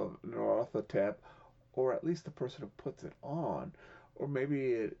of Nyarlathotep, or at least the person who puts it on, or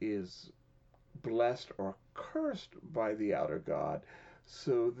maybe it is blessed or cursed by the outer god,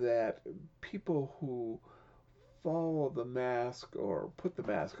 so that people who follow the mask or put the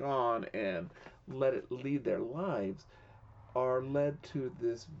mask on and let it lead their lives are led to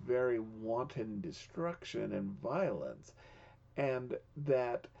this very wanton destruction and violence, and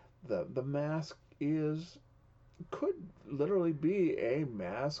that the mask could literally be a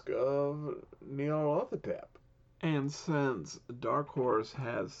mask of Nyarlathotep. And since Dark Horse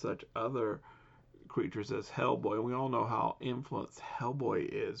has such other creatures as Hellboy, and we all know how influenced Hellboy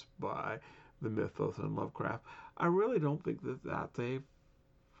is by the mythos and Lovecraft, I really don't think that that's a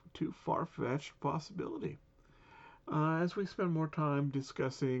too far-fetched possibility. As we spend more time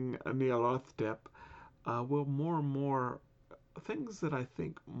discussing Nyarlathotep, will more and more things that I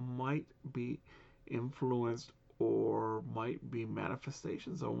think might be influenced or might be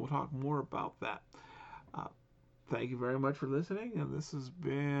manifestations, and we'll talk more about that. Thank you very much for listening, and this has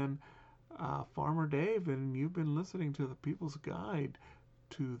been Farmer Dave, and you've been listening to the People's Guide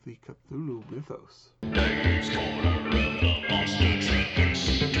to the Cthulhu Mythos. Dave's Corner of the Monster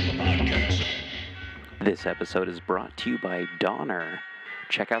Trucks to the podcast. This episode is brought to you by Donner.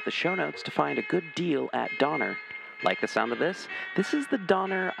 Check out the show notes to find a good deal at Donner. Like the sound of this? This is the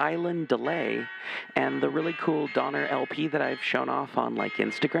Donner Island Delay, and the really cool Donner LP that I've shown off on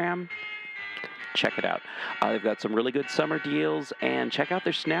Instagram. Check it out. They've got some really good summer deals, and check out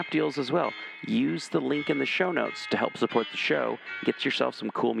their snap deals as well. Use the link in the show notes to help support the show. Get yourself some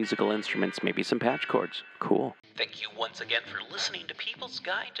cool musical instruments, maybe some patch cords. Cool. Thank you once again for listening to People's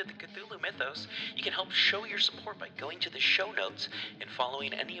Guide to the Cthulhu Mythos. You can help show your support by going to the show notes and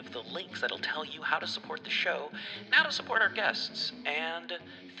following any of the links that'll tell you how to support the show and how to support our guests. And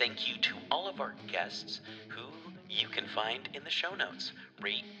thank you to all of our guests who you can find in the show notes.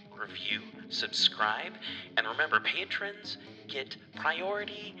 Rate, review, subscribe, and remember, patrons get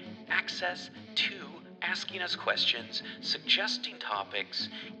priority access to asking us questions, suggesting topics,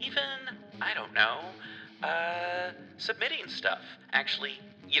 even, submitting stuff. Actually,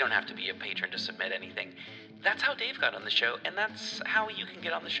 you don't have to be a patron to submit anything. That's how Dave got on the show, and that's how you can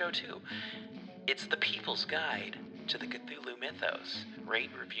get on the show too. It's the People's Guide to the Cthulhu Mythos.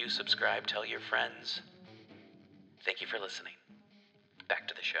 Rate, review, subscribe, tell your friends. Thank you for listening. Back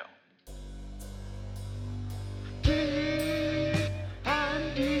to the show.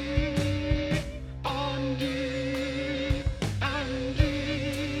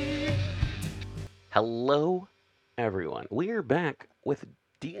 Hello, everyone. We're back with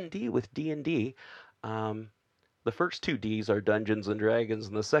D&D with D&D. The first two Ds are Dungeons and Dragons,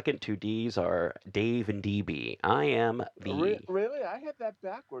 and the second two Ds are Dave and DB. I am the... Really? I had that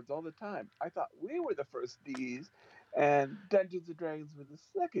backwards all the time. I thought we were the first Ds, and Dungeons and Dragons were the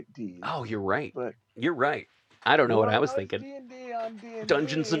second Ds. Oh, you're right. But you're right. I don't know what I was thinking. D&D on D&D.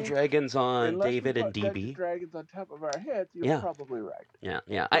 Dungeons and Dragons on Unless David we and put DB. Dungeons and Dragons on top of our heads, you're probably right. Yeah.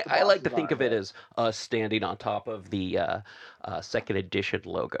 I like to think of it as us standing on top of the second edition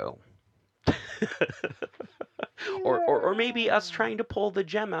logo. Or maybe us trying to pull the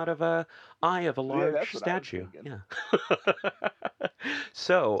gem out of a eye of a large statue.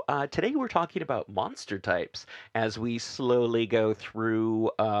 So today we're talking about monster types as we slowly go through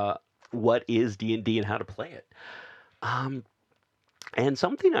what is D&D and how to play it. And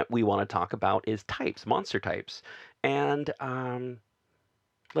something that we want to talk about is types, monster types. And how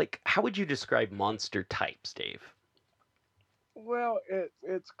would you describe monster types, Dave? Well,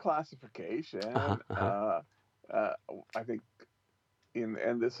 it's classification. I think,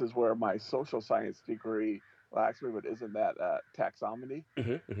 and this is where my social science degree. Well, actually, but isn't that taxonomy?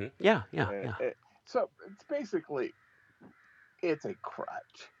 Mm-hmm. Yeah. So it's basically it's a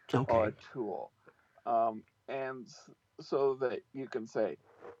crutch Okay. or a tool, and so that you can say,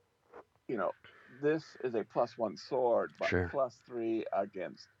 this is a +1 sword, but Sure. +3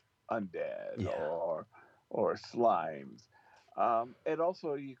 against undead or slimes. It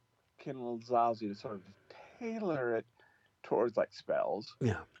also allows you to sort of tailor it towards like spells.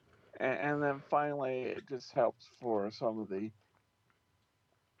 Yeah. And then finally, it just helps for some of the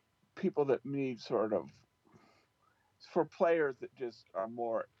people that need for players that just are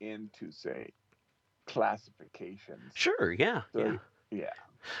more into, say, classifications. Sure, yeah. Yeah.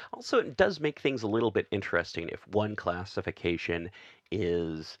 Also, it does make things a little bit interesting if one classification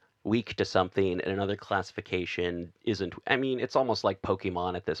is weak to something and another classification isn't. I mean, it's almost like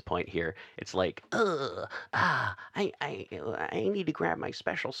Pokemon at this point here. It's like, I need to grab my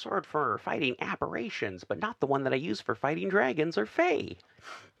special sword for fighting aberrations, but not the one that I use for fighting dragons or fae.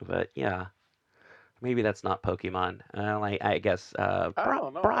 But yeah, maybe that's not Pokemon. Well, I guess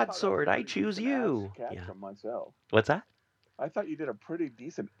broadsword. I choose you. Yeah. Myself. What's that? I thought you did a pretty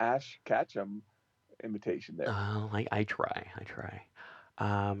decent Ash Ketchum imitation there. Oh, I try.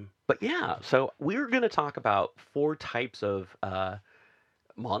 But yeah, so we're going to talk about 4 types of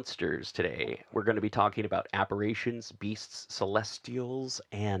monsters today. We're going to be talking about aberrations, beasts, celestials,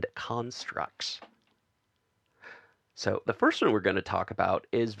 and constructs. So the first one we're going to talk about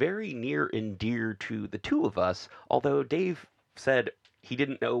is very near and dear to the two of us, although Dave said he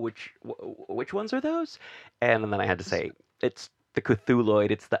didn't know which ones are those. And then I had to say, it's the Cthulhuid.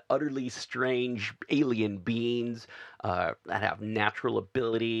 It's the utterly strange alien beings that have natural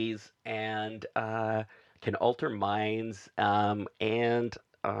abilities and can alter minds and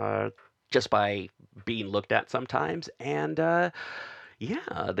just by being looked at sometimes. And they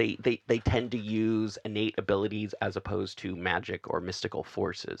tend to use innate abilities as opposed to magic or mystical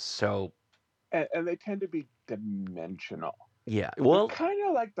forces. So, and they tend to be dimensional. Yeah, well, kind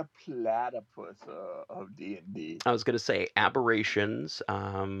of like the platypus of D&D. I was going to say aberrations.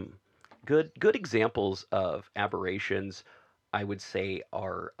 Good examples of aberrations, I would say,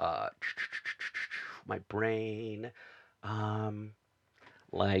 are my brain. Okay,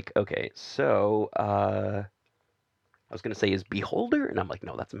 so I was going to say is Beholder, and I'm like,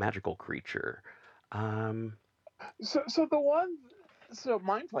 no, that's a magical creature. So the one. So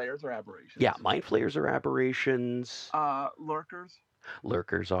mind flayers are aberrations. Yeah, mind flayers are aberrations. Lurkers.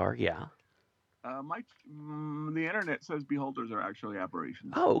 Lurkers are, yeah. The internet says beholders are actually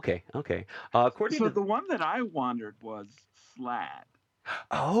aberrations. Oh, okay. The one that I wandered was Slad.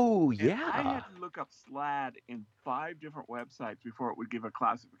 Oh, yeah. And I had to look up Slad in 5 different websites before it would give a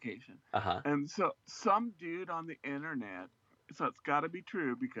classification. And so some dude on the internet, so it's got to be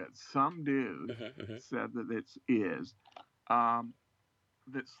true because some dude said that it is.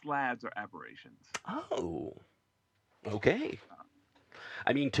 That slads are aberrations. Oh, okay.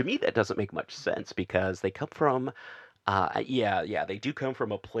 I mean, to me, that doesn't make much sense because they come from, they do come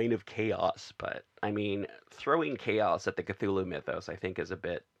from a plane of chaos. But I mean, throwing chaos at the Cthulhu mythos, I think, is a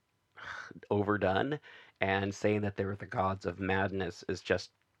bit overdone. and saying that they're the gods of madness is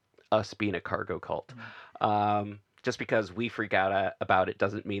just us being a cargo cult. Just because we freak out about it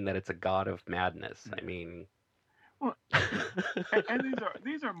doesn't mean that it's a god of madness. I mean, well, and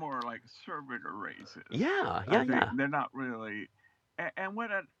these are more like servitor races. yeah. They're not really, and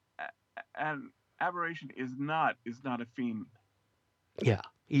what an aberration is not a fiend. Yeah.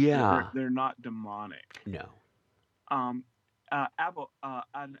 They're not demonic. No. An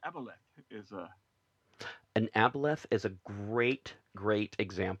aboleth is a. An aboleth is a great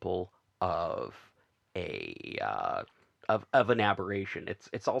example of of an aberration.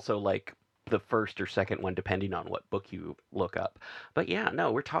 It's also like the first or second one, depending on what book you look up. But yeah,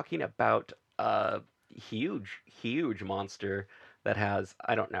 no, we're talking about a huge monster that has,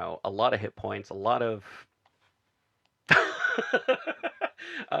 I don't know, a lot of hit points, a lot of.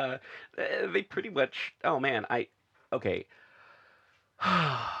 They pretty much. Oh man, okay.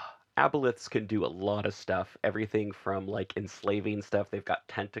 Aboleths can do a lot of stuff. Everything from like enslaving stuff. They've got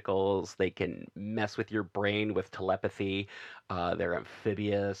tentacles. They can mess with your brain with telepathy. They're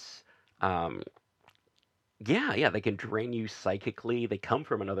amphibious. Yeah, they can drain you psychically. They come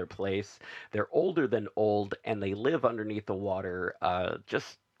from another place. They're older than old, and they live underneath the water.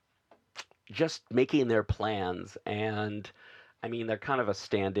 Just making their plans. And I mean, they're kind of a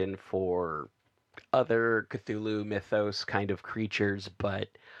stand-in for other Cthulhu mythos kind of creatures, but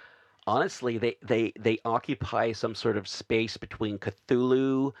honestly, they occupy some sort of space between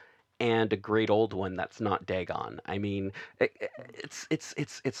Cthulhu and a great old one that's not Dagon. I mean,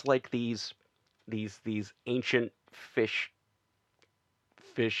 it's like these ancient fish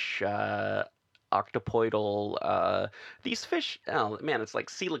octopoidal these fish. Oh man, it's like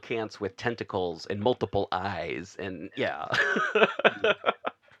coelacanths with tentacles and multiple eyes, and yeah.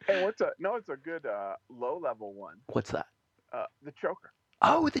 Hey, it's a good low level one. What's that? The choker.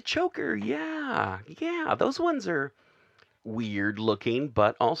 Oh, the choker. Yeah. Those ones are weird looking,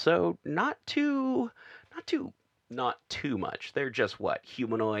 but also not too much. They're just what,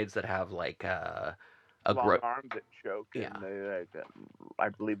 humanoids that have like a long arms that choke. Yeah. And I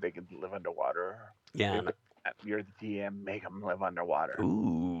believe they can live underwater. Yeah. If you're the DM, make them live underwater.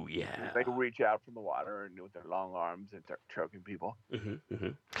 Ooh, yeah. They can reach out from the water and with their long arms and start choking people.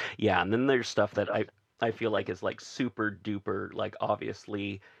 Yeah, and then there's stuff that I feel like is like super duper, like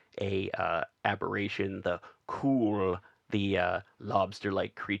obviously a aberration. The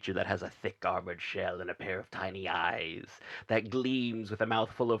lobster-like creature that has a thick armored shell and a pair of tiny eyes that gleams with a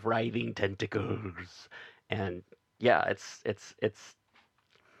mouthful of writhing tentacles. And yeah, it's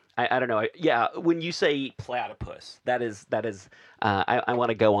I don't know. Yeah, when you say platypus, that is. I want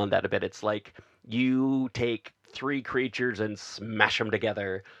to go on that a bit. It's like you take three creatures and smash them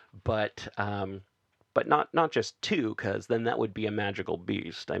together, but not just two, because then that would be a magical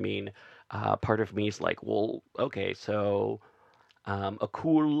beast. I mean, part of me is like, well, okay, so a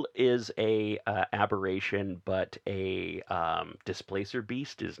cool is a aberration, but a displacer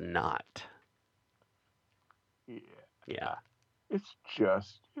beast is not. Yeah. It's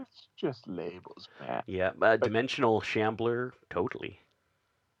just labels, man. Yeah, dimensional shambler, totally.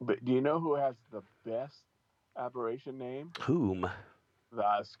 But do you know who has the best aberration name? Whom?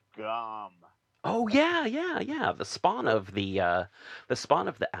 The Scum. Oh yeah. The spawn of the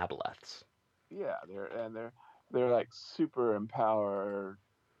aboleths. Yeah, they're like super empowered,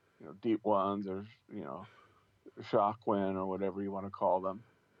 deep ones, or Shockwind or whatever you want to call them.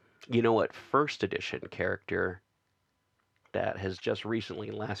 You know what? First edition character that has just recently,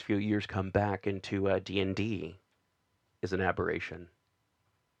 in the last few years, come back into D&D is an aberration.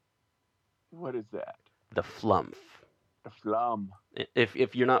 What is that? The Flumph. The Flum.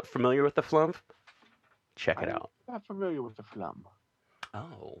 If you're not familiar with the Flumph, check it out. I'm not familiar with the Flum.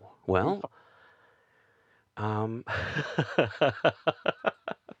 Oh, well.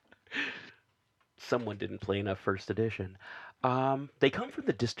 Someone didn't play enough first edition. They come from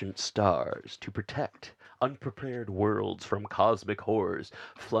the distant stars to protect unprepared worlds from cosmic horrors.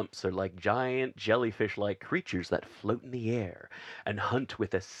 Flumps are like giant jellyfish-like creatures that float in the air and hunt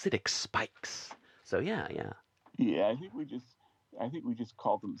with acidic spikes. So yeah. Yeah, I think we just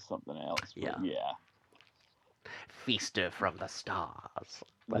called them something else. Yeah. Feaster from the stars.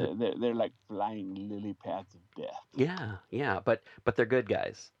 They're like flying lily pads of death. Yeah, but they're good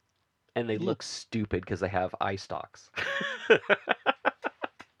guys. And they look stupid because they have eye stalks.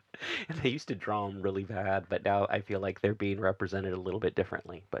 And they used to draw them really bad, but now I feel like they're being represented a little bit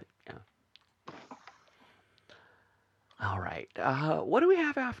differently. But yeah. All right. What do we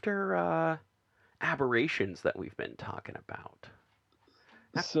have after aberrations that we've been talking about?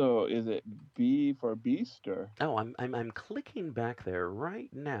 So is it B for beast or? Oh, I'm clicking back there right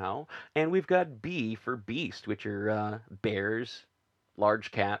now, and we've got B for beast, which are bears,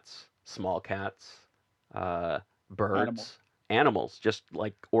 large cats, small cats, uh, Animals. birds, animals, just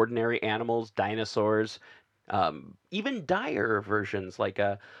like ordinary animals, dinosaurs, even dire versions like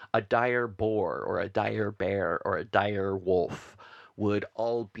a dire boar or a dire bear or a dire wolf would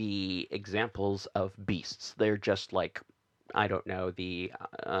all be examples of beasts. They're just like, I don't know, the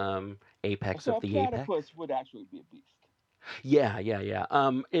apex So of a the apex. platypus would actually be a beast. Yeah, yeah, yeah.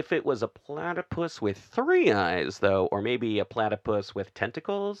 If it was a platypus with three eyes, though, or maybe a platypus with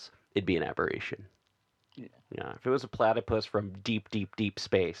tentacles, it'd be an aberration. Yeah. Yeah, if it was a platypus from deep, deep, deep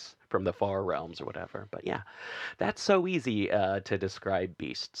space, from the far realms or whatever. But yeah, that's so easy to describe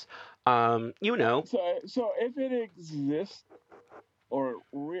beasts. You know, So if it exists or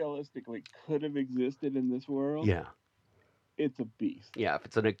realistically could have existed in this world, yeah, it's a beast. yeah. If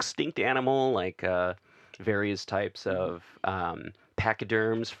it's an extinct animal, like various types of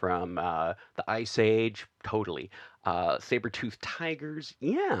pachyderms from the Ice Age, totally. Saber-toothed tigers,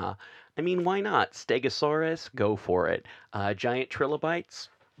 yeah. I mean, why not? Stegosaurus, go for it. Giant trilobites,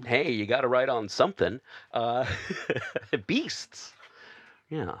 hey, you got to write on something. Uh, beasts,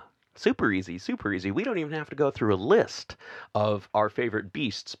 yeah. Super easy, super easy. We don't even have to go through a list of our favorite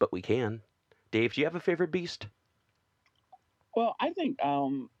beasts, but we can. Dave, do you have a favorite beast? Well, I think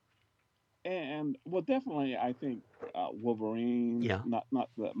and well, definitely, I think Wolverines, Yeah. not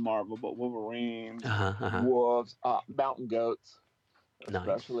the Marvel, but Wolverines, Uh-huh, uh-huh. wolves, mountain goats, Nice.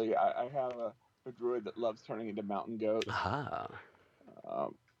 especially. I have a druid that loves turning into mountain goats. Aha.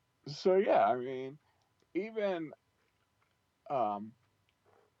 Um, so yeah, I mean, even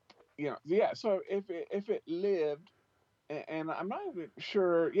yeah. So if it lived, and I'm not even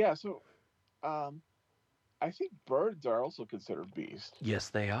sure. Yeah, so I think birds are also considered beasts. Yes,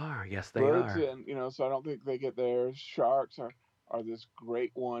 they are. Yes, they Birds, are. and so I don't think they get theirs. Sharks are this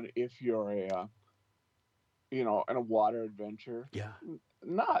great one if you're a in a water adventure. Yeah.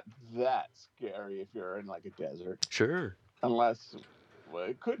 Not that scary if you're in like a desert, Sure. unless well,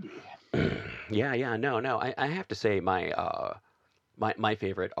 it could be. Yeah, yeah. No, no. I have to say my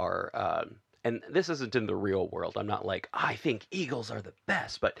favorite are and this isn't in the real world. I'm not like I think eagles are the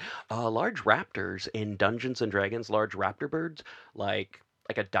best, but large raptors in Dungeons and Dragons, large raptor birds like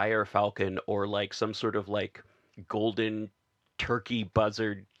a dire falcon or like some sort of like golden turkey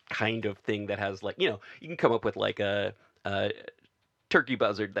buzzard kind of thing that has like you can come up with like a turkey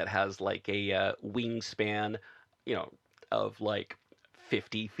buzzard that has like a wingspan, you know, of like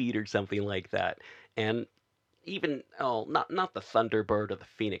 50 feet or something like that. And even not the thunderbird or the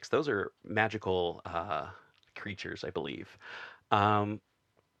phoenix. Those are magical creatures, I believe. Um,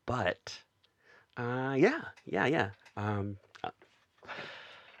 but yeah, yeah, yeah.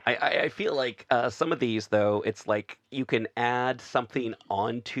 I feel like some of these though, it's like you can add something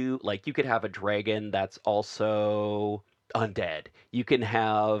onto, like you could have a dragon that's also undead. You can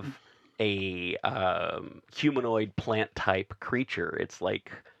have a humanoid plant type creature. It's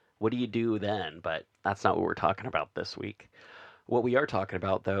like, what do you do then? But that's not what we're talking about this week. What we are talking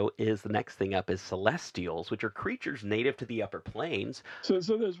about though is the next thing up is celestials, which are creatures native to the upper planes. So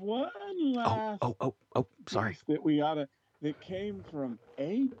there's one last Sorry. piece that we oughta that came from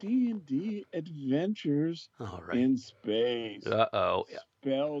AD&D Adventures All right. in Space. Uh-oh.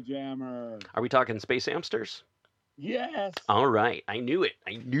 Spelljammer. Are we talking space hamsters? Yes. All right. I knew it.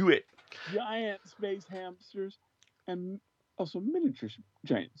 I knew it. Giant space hamsters and also miniature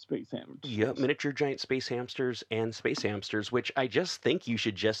giant space hamsters. Yep, miniature giant space hamsters and space hamsters, which I just think you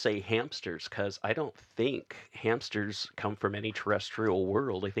should just say hamsters because I don't think hamsters come from any terrestrial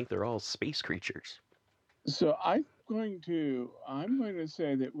world. I think they're all space creatures. So I'm going to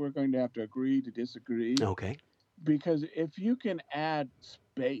say that we're going to have to agree to disagree. Okay. Because if you can add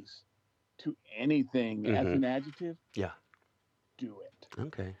space to anything as an adjective, yeah, do it.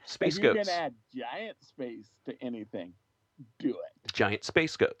 Okay. Space if goats. You can add giant space to anything, do it. Giant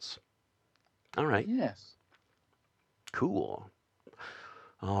space goats. All right. Yes. Cool.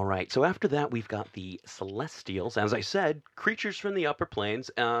 All right. So after that, we've got the Celestials. As I said, creatures from the upper planes.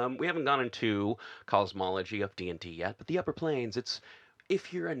 We haven't gone into cosmology of D&D yet, but the upper planes, it's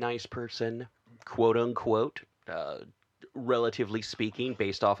if you're a nice person, quote unquote, relatively speaking,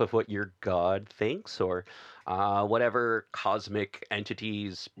 based off of what your god thinks or whatever cosmic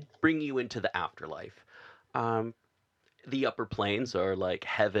entities bring you into the afterlife. The upper planes are like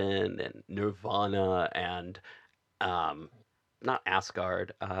heaven and nirvana and not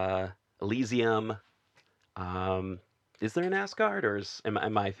Asgard, Elysium, Is there an Asgard, or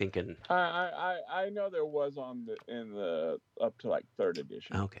am I thinking? I know there was in the up to like 3rd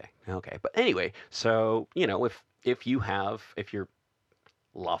edition. Okay. But anyway, so if you're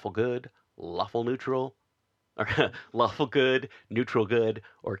lawful good, lawful neutral, or lawful good, neutral good,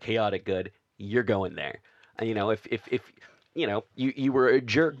 or chaotic good, you're going there. And if you were a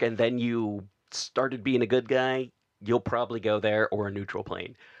jerk and then you started being a good guy, you'll probably go there or a neutral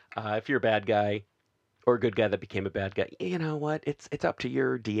plane. If you're a bad guy or a good guy that became a bad guy, you know what? It's up to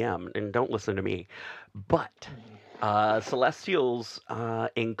your DM, and don't listen to me. But Celestials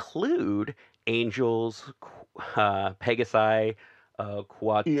include angels, Pegasi,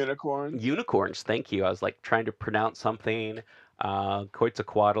 unicorns. Thank you. I was like trying to pronounce something,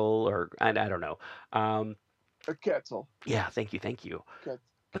 Quetzalcoatl, or I don't know. A Quetzal. Yeah, thank you.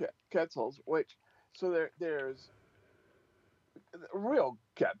 Quetzals, which so there's real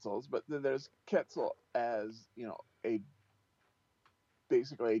Quetzals, but then there's Quetzal as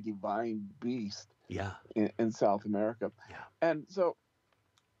basically a divine beast. Yeah. In South America. Yeah. And so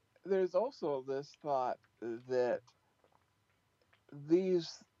there's also this thought that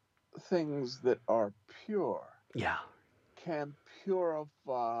these things that are pure, can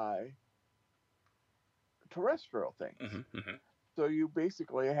purify terrestrial things. Mm-hmm. So you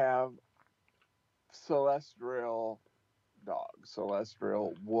basically have celestial dog,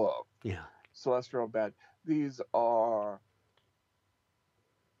 celestial wolf, celestial bat. These are,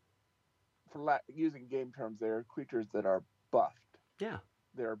 using game terms, they're creatures that are buffed. Yeah.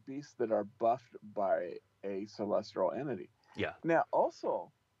 They're beasts that are buffed by a celestial entity. Yeah. Now,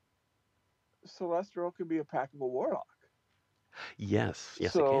 also, celestial can be a packable warlock. Yes,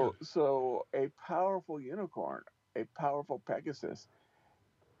 it so, can. So a powerful unicorn, a powerful Pegasus,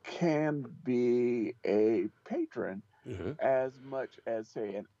 can be a patron as much as,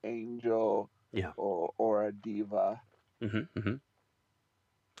 say, an angel or a diva. Mm-hmm.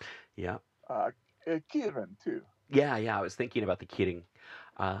 Yeah. Kirin, too. Yeah, I was thinking about the Kirin.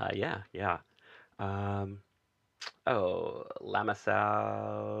 Yeah.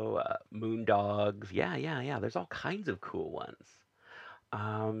 Lamasau, Moondogs. Yeah. There's all kinds of cool ones.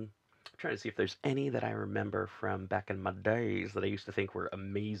 I'm trying to see if there's any that I remember from back in my days that I used to think were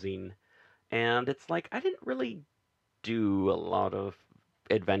amazing. And it's like, I didn't really do a lot of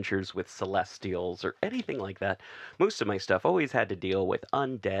adventures with celestials or anything like that. Most of my stuff always had to deal with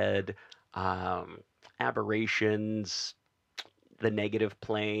undead, aberrations, the negative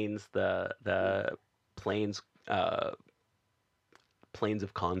planes, the planes planes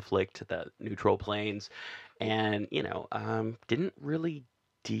of conflict, the neutral planes, and didn't really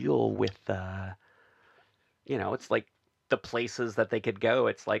deal with it's like the places that they could go.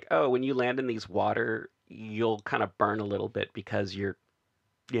 It's like, oh, when you land in these water, you'll kind of burn a little bit because you're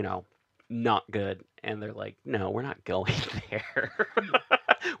not good. And they're like, no, we're not going there.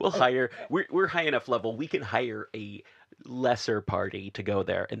 We're high enough level, we can hire a lesser party to go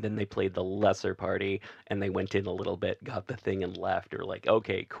there. And then they played the lesser party and they went in a little bit, got the thing, and left. Or like,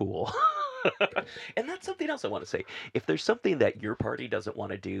 okay, cool. And that's something else I want to say. If there's something that your party doesn't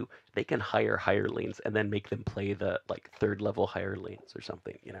want to do, they can hire hirelings and then make them play the like 3rd level hirelings or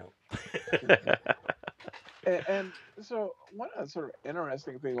something, And so one sort of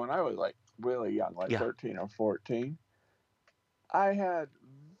interesting thing, when I was like really young, like 13 or 14, I had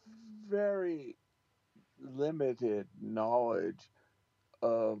very limited knowledge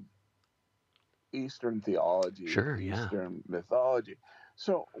of Eastern theology, Eastern mythology.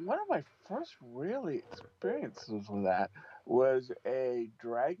 So one of my first really experiences with that was a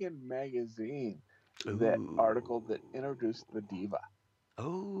Dragon magazine article that introduced the diva.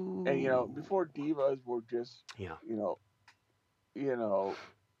 Oh. And before divas were just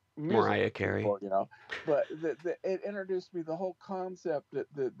Mariah Carey. People, but it introduced me the whole concept that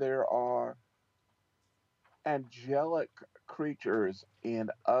there are angelic creatures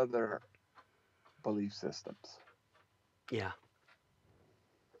in other belief systems. Yeah,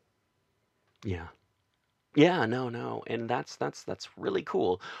 no, and that's really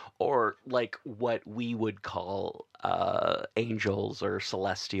cool. Or like what we would call angels or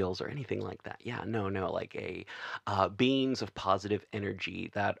celestials or anything like that. Yeah, no, like a beings of positive energy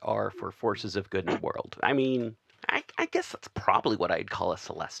that are for forces of good in the world. I mean, I guess that's probably what I'd call a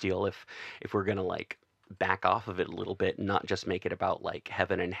celestial if we're gonna like back off of it a little bit and not just make it about like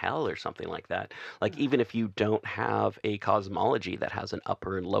heaven and hell or something like that. Like even if you don't have a cosmology that has an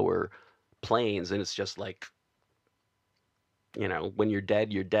upper and lower planes, and it's just like when you're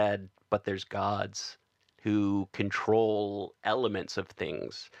dead, but there's gods who control elements of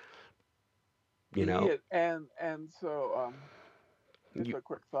things, Yeah, and so just a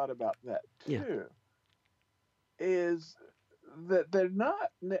quick thought about that too. is that they're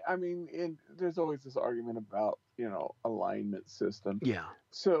not. I mean, there's always this argument about alignment system. Yeah.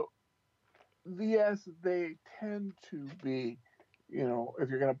 So yes, they tend to be, if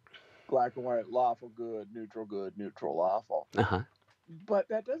you're gonna black and white, lawful good, neutral lawful. Uh-huh. But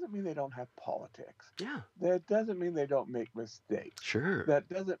that doesn't mean they don't have politics. Yeah. That doesn't mean they don't make mistakes. Sure. That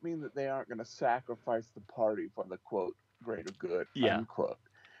doesn't mean that they aren't going to sacrifice the party for the quote greater good, Yeah. unquote.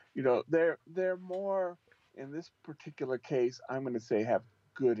 They're more, in this particular case, I'm going to say, have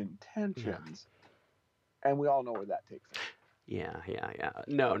good intentions, and we all know where that takes us. Yeah.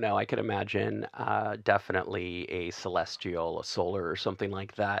 No, I could imagine definitely a celestial, a solar, or something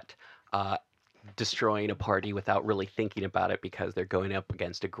like that destroying a party without really thinking about it because they're going up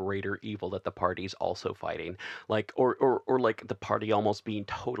against a greater evil that the party's also fighting. Like or like the party almost being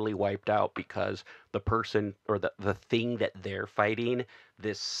totally wiped out because the person or the thing that they're fighting,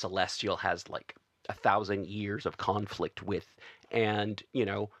 this celestial has like 1,000 years of conflict with, and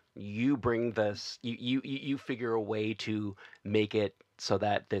you bring this, you figure a way to make it so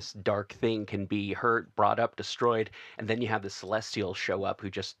that this dark thing can be hurt, brought up, destroyed, and then you have the celestial show up who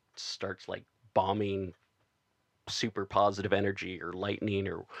just starts like bombing super positive energy or lightning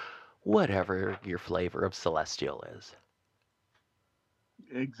or whatever your flavor of celestial is.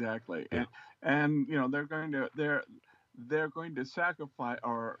 Exactly. Yeah. And they're going to sacrifice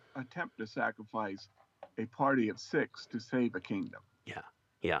or attempt to sacrifice a party of 6 to save a kingdom.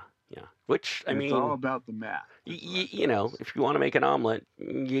 Yeah. Which, I mean, it's all about the math. If you want to make an omelet,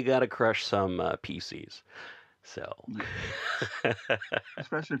 you got to crush some PCs. So,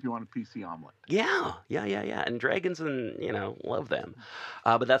 especially if you want a PC omelet. Yeah. And dragons, and love them.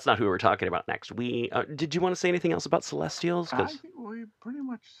 But that's not who we're talking about next. Did you want to say anything else about celestials? I think we pretty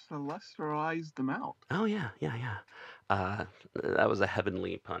much celestialized them out. Oh yeah. That was a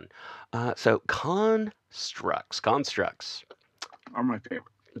heavenly pun. So constructs are my favorite.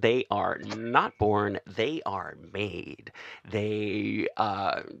 They are not born, they are made. They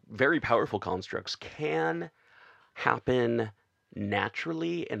very powerful constructs can happen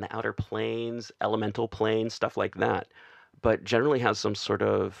naturally in the outer planes, elemental planes, stuff like that, but generally has some sort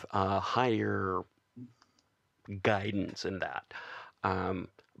of higher guidance in that.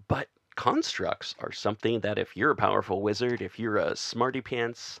 But constructs are something that if you're a powerful wizard, if you're a smarty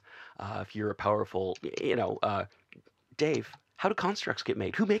pants, if you're a powerful, Dave, how do constructs get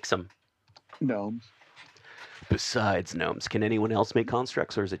made? Who makes them? Gnomes. Besides gnomes, can anyone else make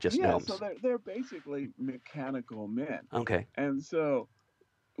constructs, or is it just gnomes? So they're basically mechanical men. Okay. And so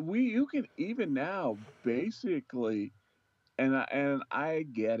you can even now basically, and I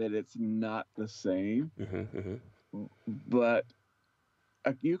get it, it's not the same, but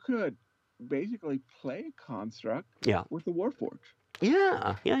you could basically play a construct with the Warforged.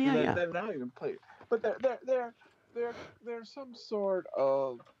 Yeah. They're not even played, but they're some sort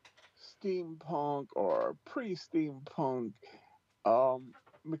of steampunk or pre-steampunk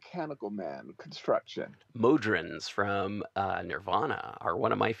mechanical man construction. Modrons from Nirvana are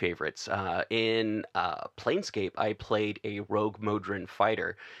one of my favorites. In Planescape, I played a rogue Modron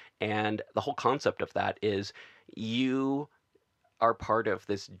fighter, and the whole concept of that is you are part of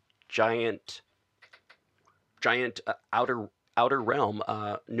this giant outer realm,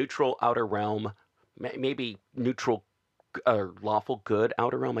 neutral outer realm, maybe neutral or lawful good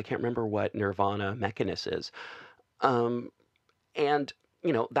outer realm. I can't remember what Nirvana Mechanus is. And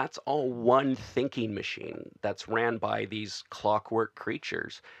that's all one thinking machine that's ran by these clockwork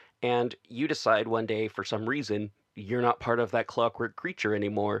creatures. And you decide one day, for some reason, you're not part of that clockwork creature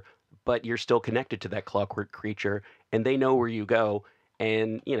anymore, but you're still connected to that clockwork creature, and they know where you go.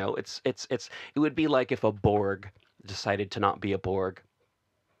 And it would be like if a Borg decided to not be a Borg,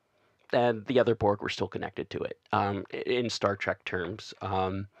 and the other Borg were still connected to it. In Star Trek terms,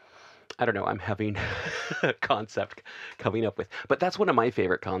 I don't know. I'm having a concept coming up with, but that's one of my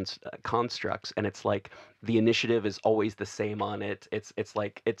favorite constructs, and it's like the initiative is always the same on it. It's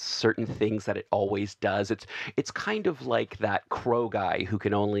like it's certain things that it always does. It's kind of like that crow guy who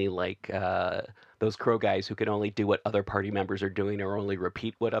can only those crow guys who can only do what other party members are doing or only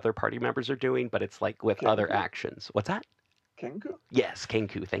repeat what other party members are doing, but it's like with other actions. What's that? Kenku? Yes,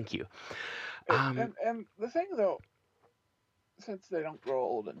 Kenku. Thank you. And the thing though, since they don't grow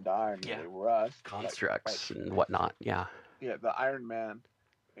old and die, they rust. Constructs and whatnot, Yeah, the Iron Man.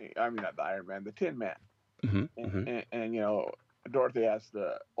 I mean, not the Iron Man, the Tin Man. And Dorothy has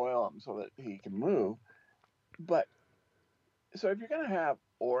to oil him so that he can move. But, so if you're going to have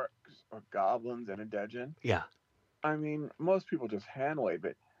orcs or goblins and a Djinn, I mean, most people just hand wave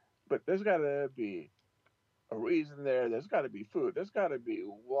it. But there's got to be a reason there. There's got to be food. There's got to be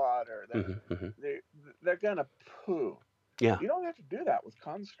water. They're gonna poo. Yeah. You don't have to do that with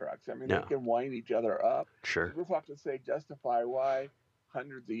constructs. I mean, No. they can wind each other up. Sure. You just have to justify why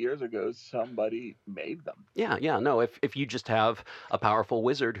hundreds of years ago somebody made them. Yeah. No, if you just have a powerful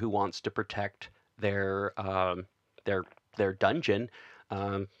wizard who wants to protect their dungeon,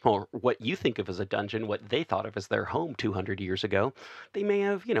 or what you think of as a dungeon, what they thought of as their home 200 years ago, they may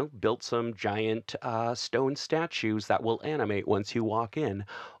have, built some giant stone statues that will animate once you walk in,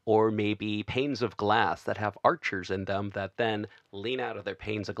 or maybe panes of glass that have archers in them that then lean out of their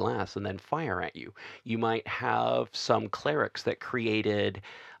panes of glass and then fire at you. You might have some clerics that created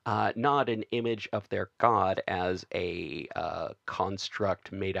not an image of their god as a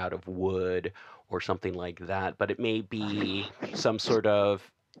construct made out of wood or something like that, but it may be some sort of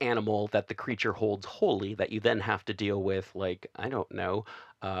animal that the creature holds holy that you then have to deal with, like, I don't know,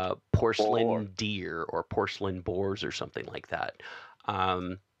 porcelain deer or porcelain boars or something like that.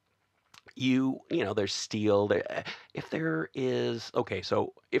 There's steel. If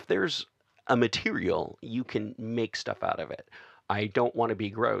there's a material, you can make stuff out of it. I don't want to be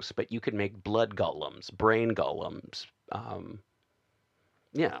gross, but you can make blood golems, brain golems.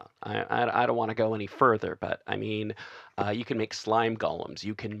 Yeah, I don't want to go any further, but I mean, you can make slime golems.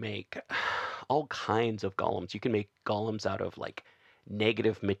 You can make all kinds of golems. You can make golems out of like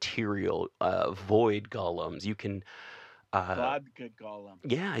negative material, void golems. You can vodka golem.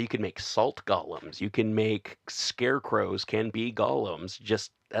 Yeah, you can make salt golems. You can make scarecrows can be golems.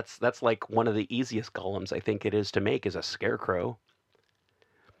 Just that's like one of the easiest golems I think it is to make is a scarecrow.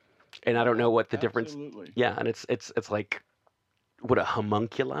 And I don't know what the difference. Yeah, and it's like, would a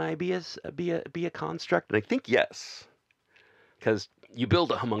homunculi be a construct? And I think yes, because you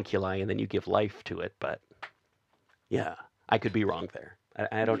build a homunculi and then you give life to it. But yeah, I could be wrong there.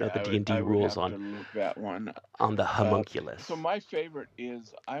 I don't know the D&D rules on to look that one on the homunculus. So my favorite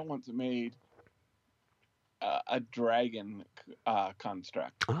is I once made a dragon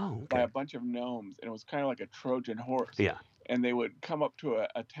construct by a bunch of gnomes, and it was kind of like a Trojan horse. Yeah, and they would come up to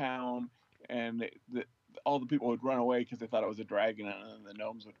a town, and all the people would run away because they thought it was a dragon, and then the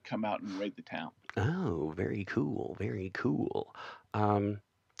gnomes would come out and raid the town. Oh, very cool, very cool.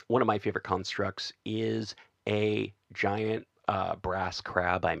 One of my favorite constructs is a giant brass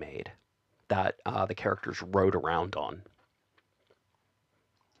crab I made that the characters rode around on.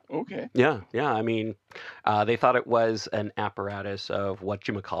 Okay. Yeah. I mean, they thought it was an apparatus of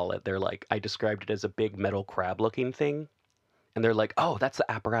whatchamacallit. They're like, I described it as a big metal crab-looking thing. And they're like, oh, that's the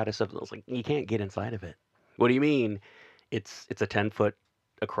apparatus of it. I was like, you can't get inside of it. What do you mean? It's a 10-foot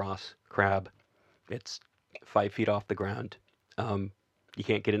across crab. It's 5 feet off the ground. You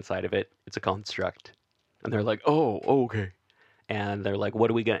can't get inside of it. It's a construct. And they're like, oh, okay. And they're like,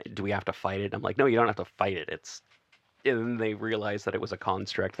 do we have to fight it? I'm like, no, you don't have to fight it. And then they realized that it was a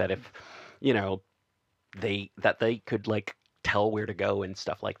construct that if, they could like tell where to go and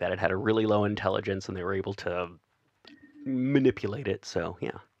stuff like that. It had a really low intelligence and they were able to manipulate it. So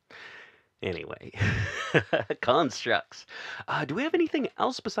yeah. Anyway, constructs. Do we have anything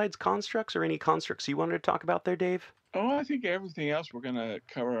else besides constructs, or any constructs you wanted to talk about there, Dave? Oh, I think everything else we're going to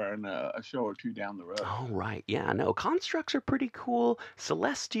cover in a show or two down the road. Oh, right. Yeah, no, constructs are pretty cool.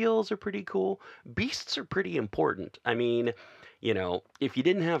 Celestials are pretty cool. Beasts are pretty important. I mean, if you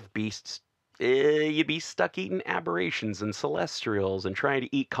didn't have beasts, you'd be stuck eating aberrations and celestials and trying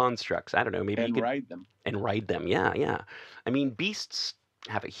to eat constructs. I don't know, maybe you could ride them. And ride them, yeah. I mean, beasts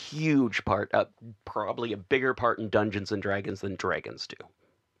have a huge part, probably a bigger part in Dungeons and Dragons than dragons do.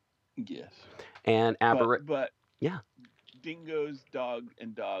 Yes. And but yeah, dingoes, dogs,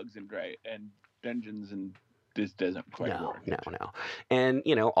 and dungeons, and this doesn't quite work. No. And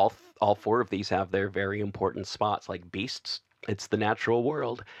all four of these have their very important spots. Like beasts, it's the natural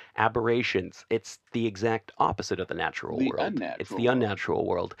world. Aberrations, it's the exact opposite of the natural world. It's the unnatural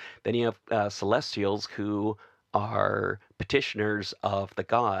world. Then you have celestials, who are petitioners of the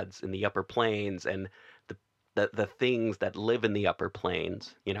gods in the upper planes, and the things that live in the upper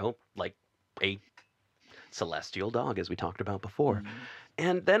planes, like a celestial dog, as we talked about before. Mm-hmm.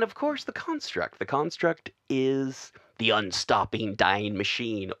 And then, of course, the construct. The construct is the unstopping dying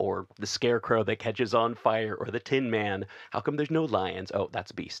machine, or the scarecrow that catches on fire, or the Tin Man. How come there's no lions? Oh,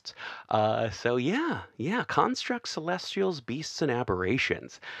 that's beasts. So yeah, constructs, celestials, beasts, and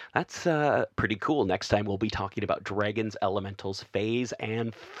aberrations. That's pretty cool. Next time we'll be talking about dragons, elementals, fays,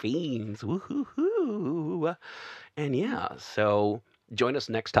 and fiends. Woo-hoo-hoo. And yeah, so join us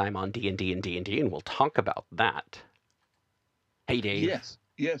next time on D&D and D&D, and we'll talk about that. Hey, Dave.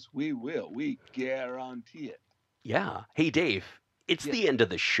 Yes, we will. We guarantee it. Yeah. Hey, Dave, it's the end of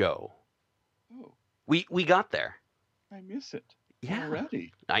the show. Oh. We got there. I miss it. Yeah.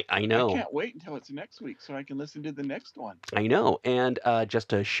 Already. I know. I can't wait until it's next week so I can listen to the next one. I know. And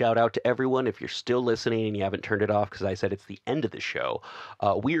just a shout out to everyone, if you're still listening and you haven't turned it off because I said it's the end of the show,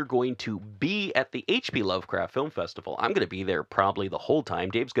 we are going to be at the H.P. Lovecraft Film Festival. I'm going to be there probably the whole time.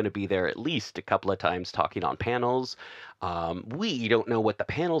 Dave's going to be there at least a couple of times talking on panels. We don't know what the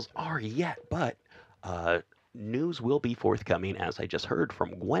panels are yet, but news will be forthcoming, as I just heard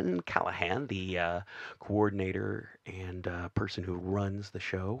from Gwen Callahan, the coordinator and person who runs the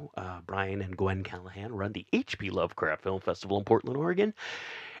show. Brian and Gwen Callahan run the H.P. Lovecraft Film Festival in Portland, Oregon.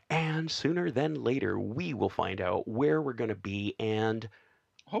 And sooner than later, we will find out where we're going to be, and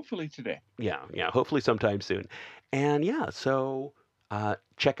hopefully today. Yeah, hopefully sometime soon. And so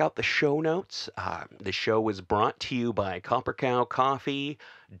check out the show notes. The show was brought to you by Copper Cow Coffee,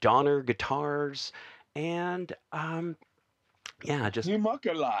 Donner Guitars, and just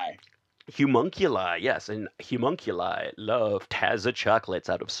Humunculi, yes, and Humunculi love Tazza chocolates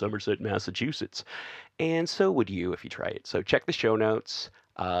out of Somerset, Massachusetts, and so would you if you try it. So check the show notes.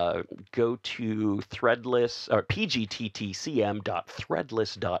 Go to Threadless or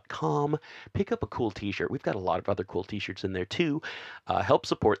pgttcm.threadless.com. Pick up a cool T-shirt. We've got a lot of other cool T-shirts in there too. Help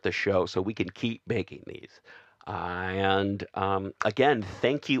support the show so we can keep making these. And again,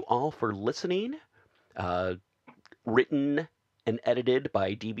 thank you all for listening. Written and edited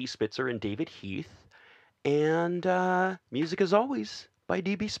by D.B. Spitzer and David Heath. And music, as always, by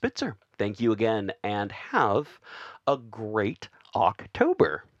D.B. Spitzer. Thank you again, and have a great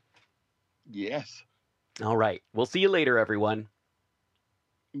October. Yes. All right. We'll see you later, everyone.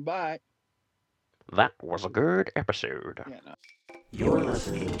 Bye. That was a good episode. Yeah, no. You're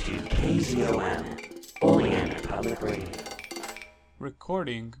listening to KZOM, Oleander Public Radio.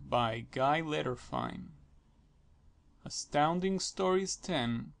 Recording by Guy Letterfine. Astounding Stories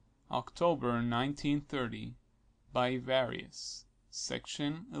 10, October 1930, by Various,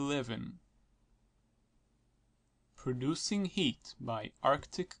 Section 11. Producing Heat by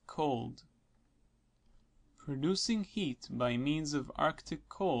Arctic Cold. Producing heat by means of Arctic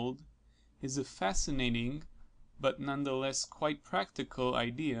cold is a fascinating, but nonetheless quite practical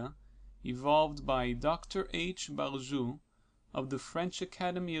idea evolved by Dr. H. Barjou of the French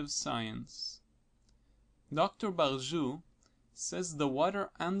Academy of Science. Dr. Barjou says the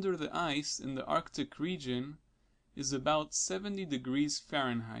water under the ice in the Arctic region is about 70 degrees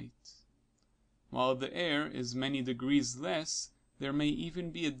Fahrenheit. While the air is many degrees less, there may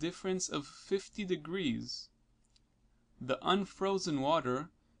even be a difference of 50 degrees. The unfrozen water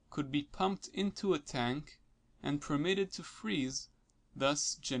could be pumped into a tank and permitted to freeze,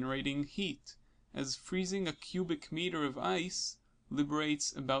 thus generating heat, as freezing a cubic meter of ice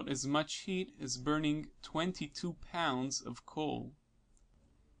liberates about as much heat as burning 22 pounds of coal.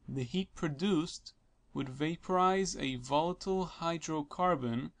 The heat produced would vaporize a volatile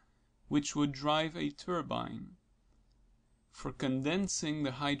hydrocarbon, which would drive a turbine. For condensing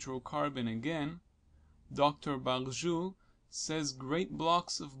the hydrocarbon again, Dr. Barjou says great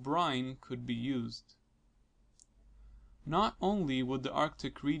blocks of brine could be used. Not only would the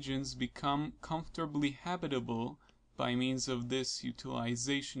Arctic regions become comfortably habitable by means of this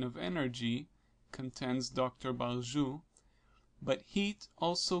utilization of energy, contends Dr. Barjou, but heat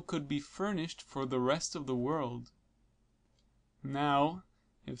also could be furnished for the rest of the world. Now,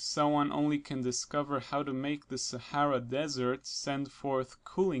 if someone only can discover how to make the Sahara Desert send forth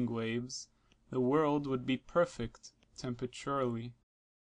cooling waves, the world would be perfect temperaturally.